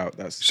yourself out,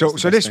 that's so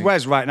this thing.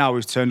 Wes right now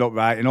is turned up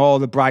right in all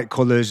the bright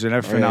colours and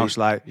everything else.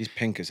 Like he's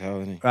pink as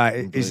hell, isn't he?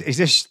 Right? Is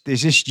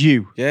this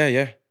you?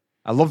 Yeah.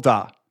 I love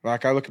that.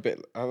 Like I look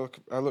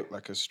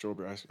like a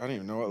strawberry ice. I don't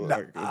even know what I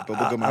look like.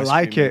 Bubblegum ice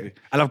like cream, it.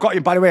 maybe.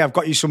 And by the way, I've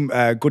got you some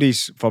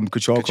goodies from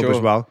Couture Club as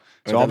well.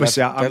 So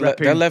obviously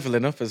they're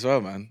leveling up as well,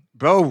 man.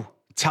 Bro,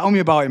 tell me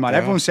about it, man.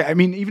 Everyone say, I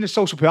mean, even the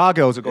social PR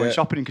girls are going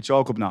shopping in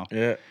Couture Club now.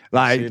 Yeah.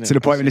 Like to the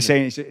point where they're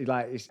saying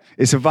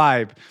it's a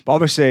vibe. But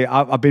obviously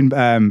I've been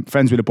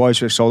friends with the boys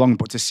for so long,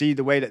 but to see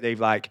the way that they've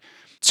like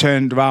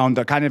turned around,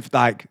 they're kind of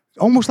like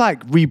almost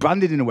like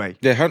rebranded in a way.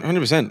 Yeah,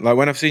 100%. Like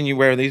when I've seen you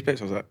wearing these bits,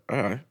 I was like, all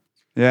right.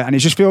 Yeah, and it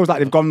just feels like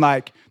they've got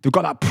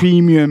that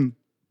premium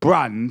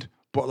brand,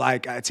 but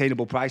like at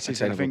attainable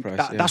prices. And I think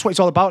that's what it's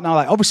all about now.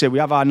 Like obviously we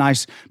have our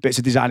nice bits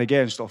of designer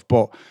gear and stuff,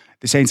 but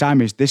at the same time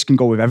this can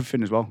go with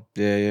everything as well.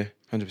 Yeah,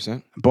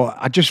 100%. But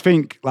I just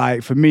think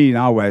like for me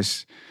now,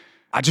 Wes,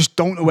 I just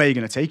don't know where you're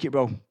gonna take it,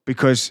 bro.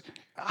 Because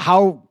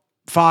how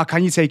far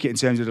can you take it in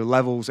terms of the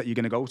levels that you're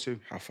going to go to?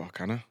 How far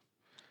can I?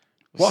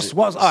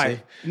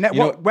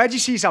 Where do you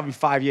see yourself in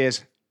 5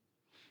 years?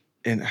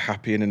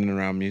 Happy in and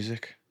around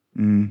music.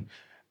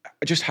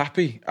 Just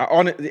happy.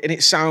 And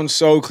it sounds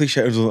so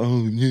cliche. It's like,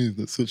 oh yeah,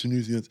 that's such an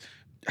easy answer.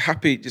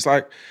 Happy, just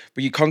like,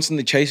 but you're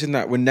constantly chasing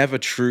that. We're never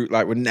true,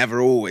 like we're never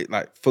always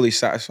like fully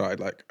satisfied.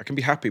 Like I can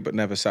be happy but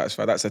never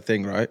satisfied. That's the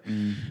thing, right?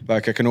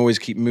 Like I can always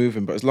keep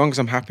moving, but as long as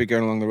I'm happy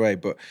going along the way.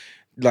 But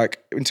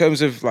like in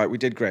terms of like we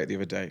did great the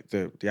other day,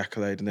 the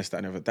accolade and this, that,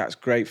 and other. That's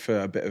great for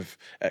a bit of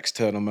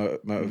external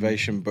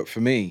motivation. But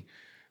for me,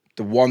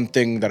 the one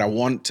thing that I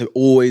want to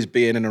always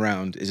be in and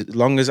around is as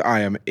long as I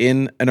am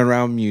in and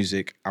around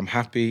music, I'm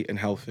happy and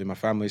healthy. My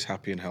family's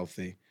happy and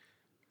healthy.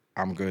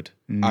 I'm good.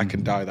 I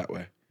can die that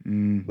way.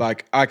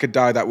 Like I could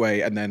die that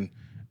way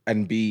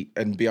and be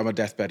on my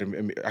deathbed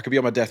and I could be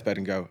on my deathbed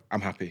and go, I'm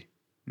happy.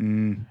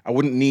 I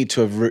wouldn't need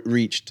to have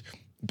reached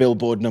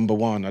Billboard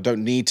 #1. I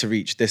don't need to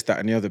reach this, that,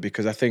 and the other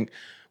because I think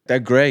they're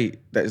great.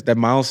 They're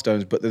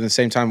milestones, but at the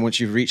same time, once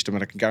you've reached them,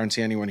 and I can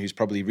guarantee anyone who's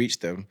probably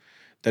reached them,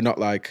 they're not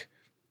like,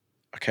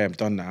 okay, I'm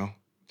done now.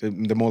 They're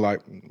more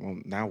like, well,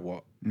 now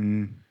what?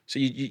 So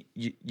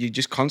you're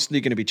just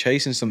constantly going to be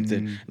chasing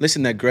something.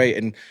 Listen, they're great,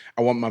 and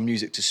I want my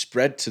music to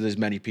spread to as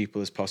many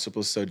people as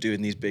possible. So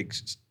doing these big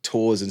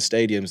tours and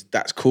stadiums,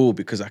 that's cool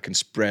because I can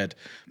spread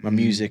my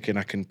music and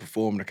I can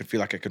perform and I can feel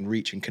like I can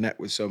reach and connect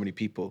with so many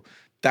people.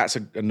 That's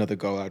another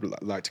goal. I'd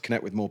like to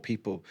connect with more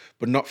people,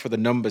 but not for the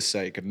numbers'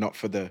 sake and not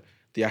for the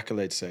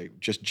accolades' sake,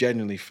 just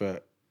genuinely for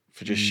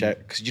just share,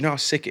 because you know how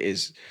sick it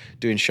is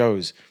doing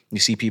shows. You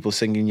see people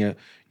singing your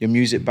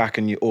music back,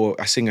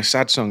 or I sing a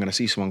sad song and I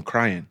see someone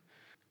crying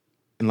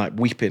and like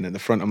weeping in the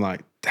front. I'm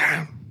like,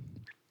 damn,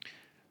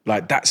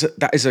 like that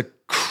is a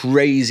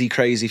crazy,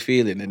 crazy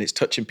feeling, and it's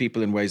touching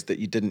people in ways that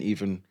you don't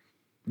even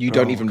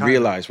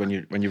realize when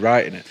you're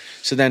writing it.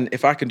 So then,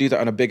 if I can do that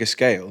on a bigger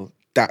scale,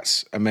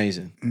 that's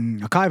amazing.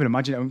 I can't even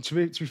imagine it. To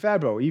be fair,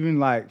 bro, even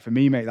like for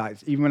me, mate, like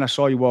even when I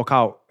saw you walk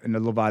out in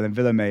the Love Island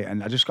Villa, mate,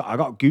 and I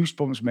got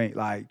goosebumps, mate.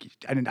 Like,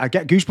 and I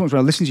get goosebumps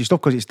when I listen to your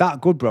stuff because it's that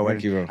good, bro.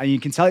 Thank you, bro. And you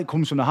can tell it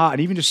comes from the heart.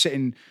 And even just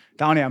sitting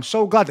down here, I'm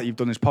so glad that you've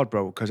done this pod,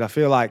 bro, because I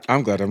feel like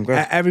I'm glad.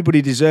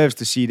 Everybody deserves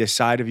to see this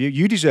side of you.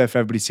 You deserve for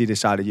everybody to see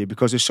this side of you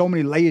because there's so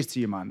many layers to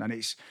you, man.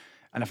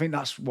 And I think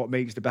that's what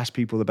makes the best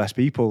people the best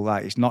people.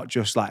 Like, it's not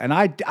just like, and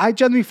I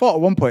genuinely thought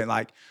at one point,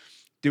 like,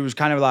 there was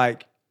kind of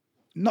like,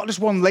 not just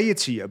one layer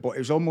to you, but it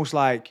was almost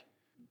like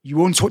you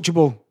were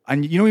untouchable.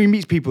 And you know, you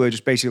meet people who are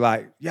just basically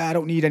like, yeah, I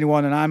don't need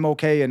anyone and I'm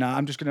okay and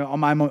I'm just gonna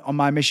on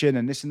my mission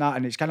and this and that.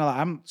 And it's kind of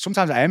like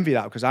sometimes I envy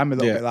that because I'm a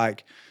little bit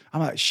like,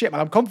 I'm like, shit, man,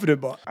 I'm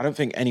confident, but I don't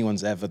think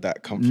anyone's ever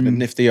that confident.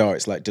 And if they are,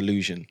 it's like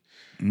delusion.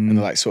 And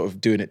they're like sort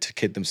of doing it to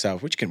kid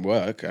themselves, which can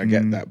work. I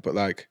get that, but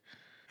like,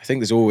 I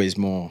think there's always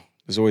more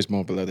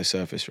below the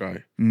surface,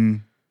 right?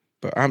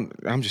 But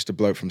I'm just a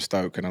bloke from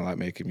Stoke and I like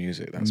making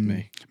music. That's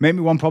me. Make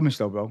me one promise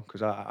though, bro,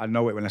 because I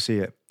know it when I see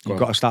it. You've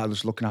got to start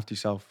just looking after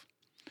yourself.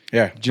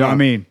 Yeah. Do you know what I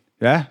mean?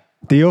 Yeah?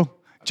 Deal? Do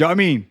you know what I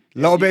mean?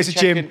 Little bits of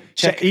gym,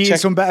 eating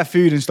some better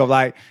food and stuff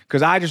like,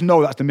 because I just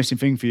know that's the missing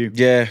thing for you.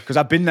 Yeah. Because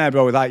I've been there,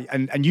 bro, like,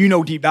 and you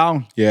know deep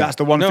down, that's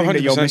the one thing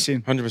that you're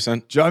missing. 100%. Do you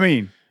know what I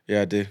mean?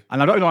 Yeah, I do.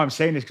 And I don't know why I'm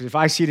saying this, because if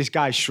I see this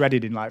guy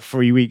shredded in like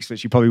 3 weeks,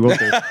 which he probably will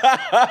do,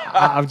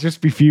 I'll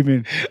just be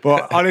fuming.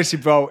 But honestly,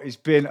 bro, it's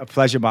been a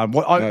pleasure, man.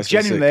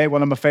 Genuinely,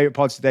 one of my favourite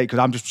pods today, because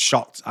I'm just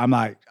shocked. I'm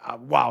like,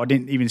 wow, I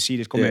didn't even see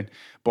this coming. Yeah.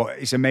 But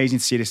it's amazing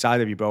to see this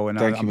side of you, bro. And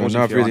Thank you, man.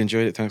 No, I've really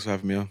enjoyed it. Thanks for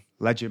having me on.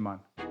 Legend, man.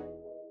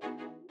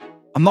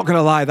 I'm not going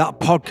to lie, that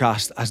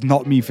podcast has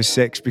knocked me for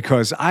six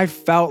because I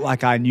felt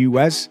like I knew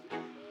Wes.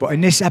 But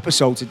in this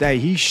episode today,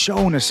 he's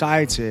shown a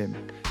side to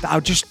him that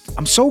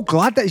I'm so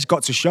glad that he's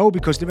got to show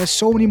because there are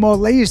so many more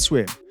layers to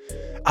him.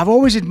 I've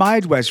always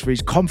admired Wes for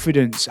his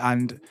confidence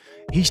and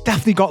he's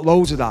definitely got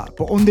loads of that.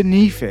 But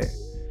underneath it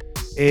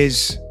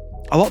is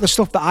a lot of the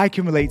stuff that I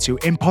can relate to,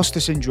 imposter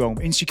syndrome,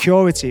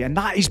 insecurity, and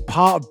that is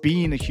part of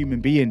being a human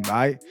being,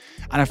 right?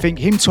 And I think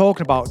him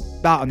talking about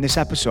that on this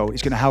episode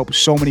is going to help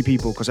so many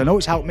people because I know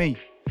it's helped me.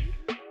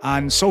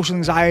 And social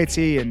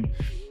anxiety and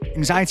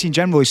anxiety in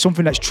general is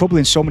something that's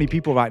troubling so many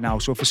people right now.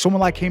 So for someone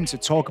like him to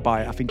talk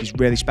about it, I think is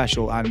really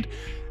special. And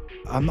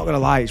I'm not going to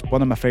lie, it's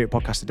one of my favourite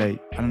podcasts to date.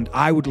 And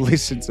I would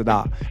listen to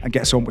that and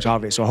get so much out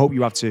of it. So I hope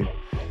you have too.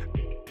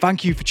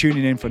 Thank you for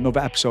tuning in for another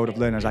episode of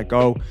Learn As I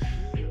Go.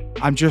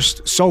 I'm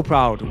just so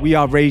proud. We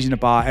are raising the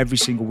bar every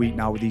single week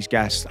now with these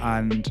guests.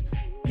 And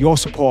your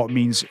support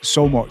means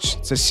so much.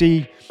 To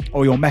see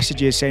all your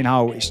messages saying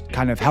how it's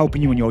kind of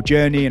helping you in your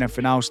journey and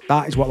everything else,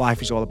 that is what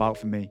life is all about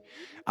for me.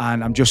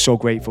 And I'm just so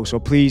grateful. So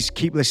please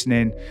keep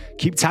listening,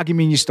 keep tagging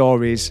me in your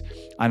stories,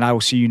 and I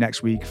will see you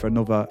next week for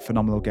another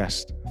phenomenal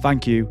guest.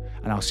 Thank you,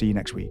 and I'll see you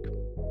next week.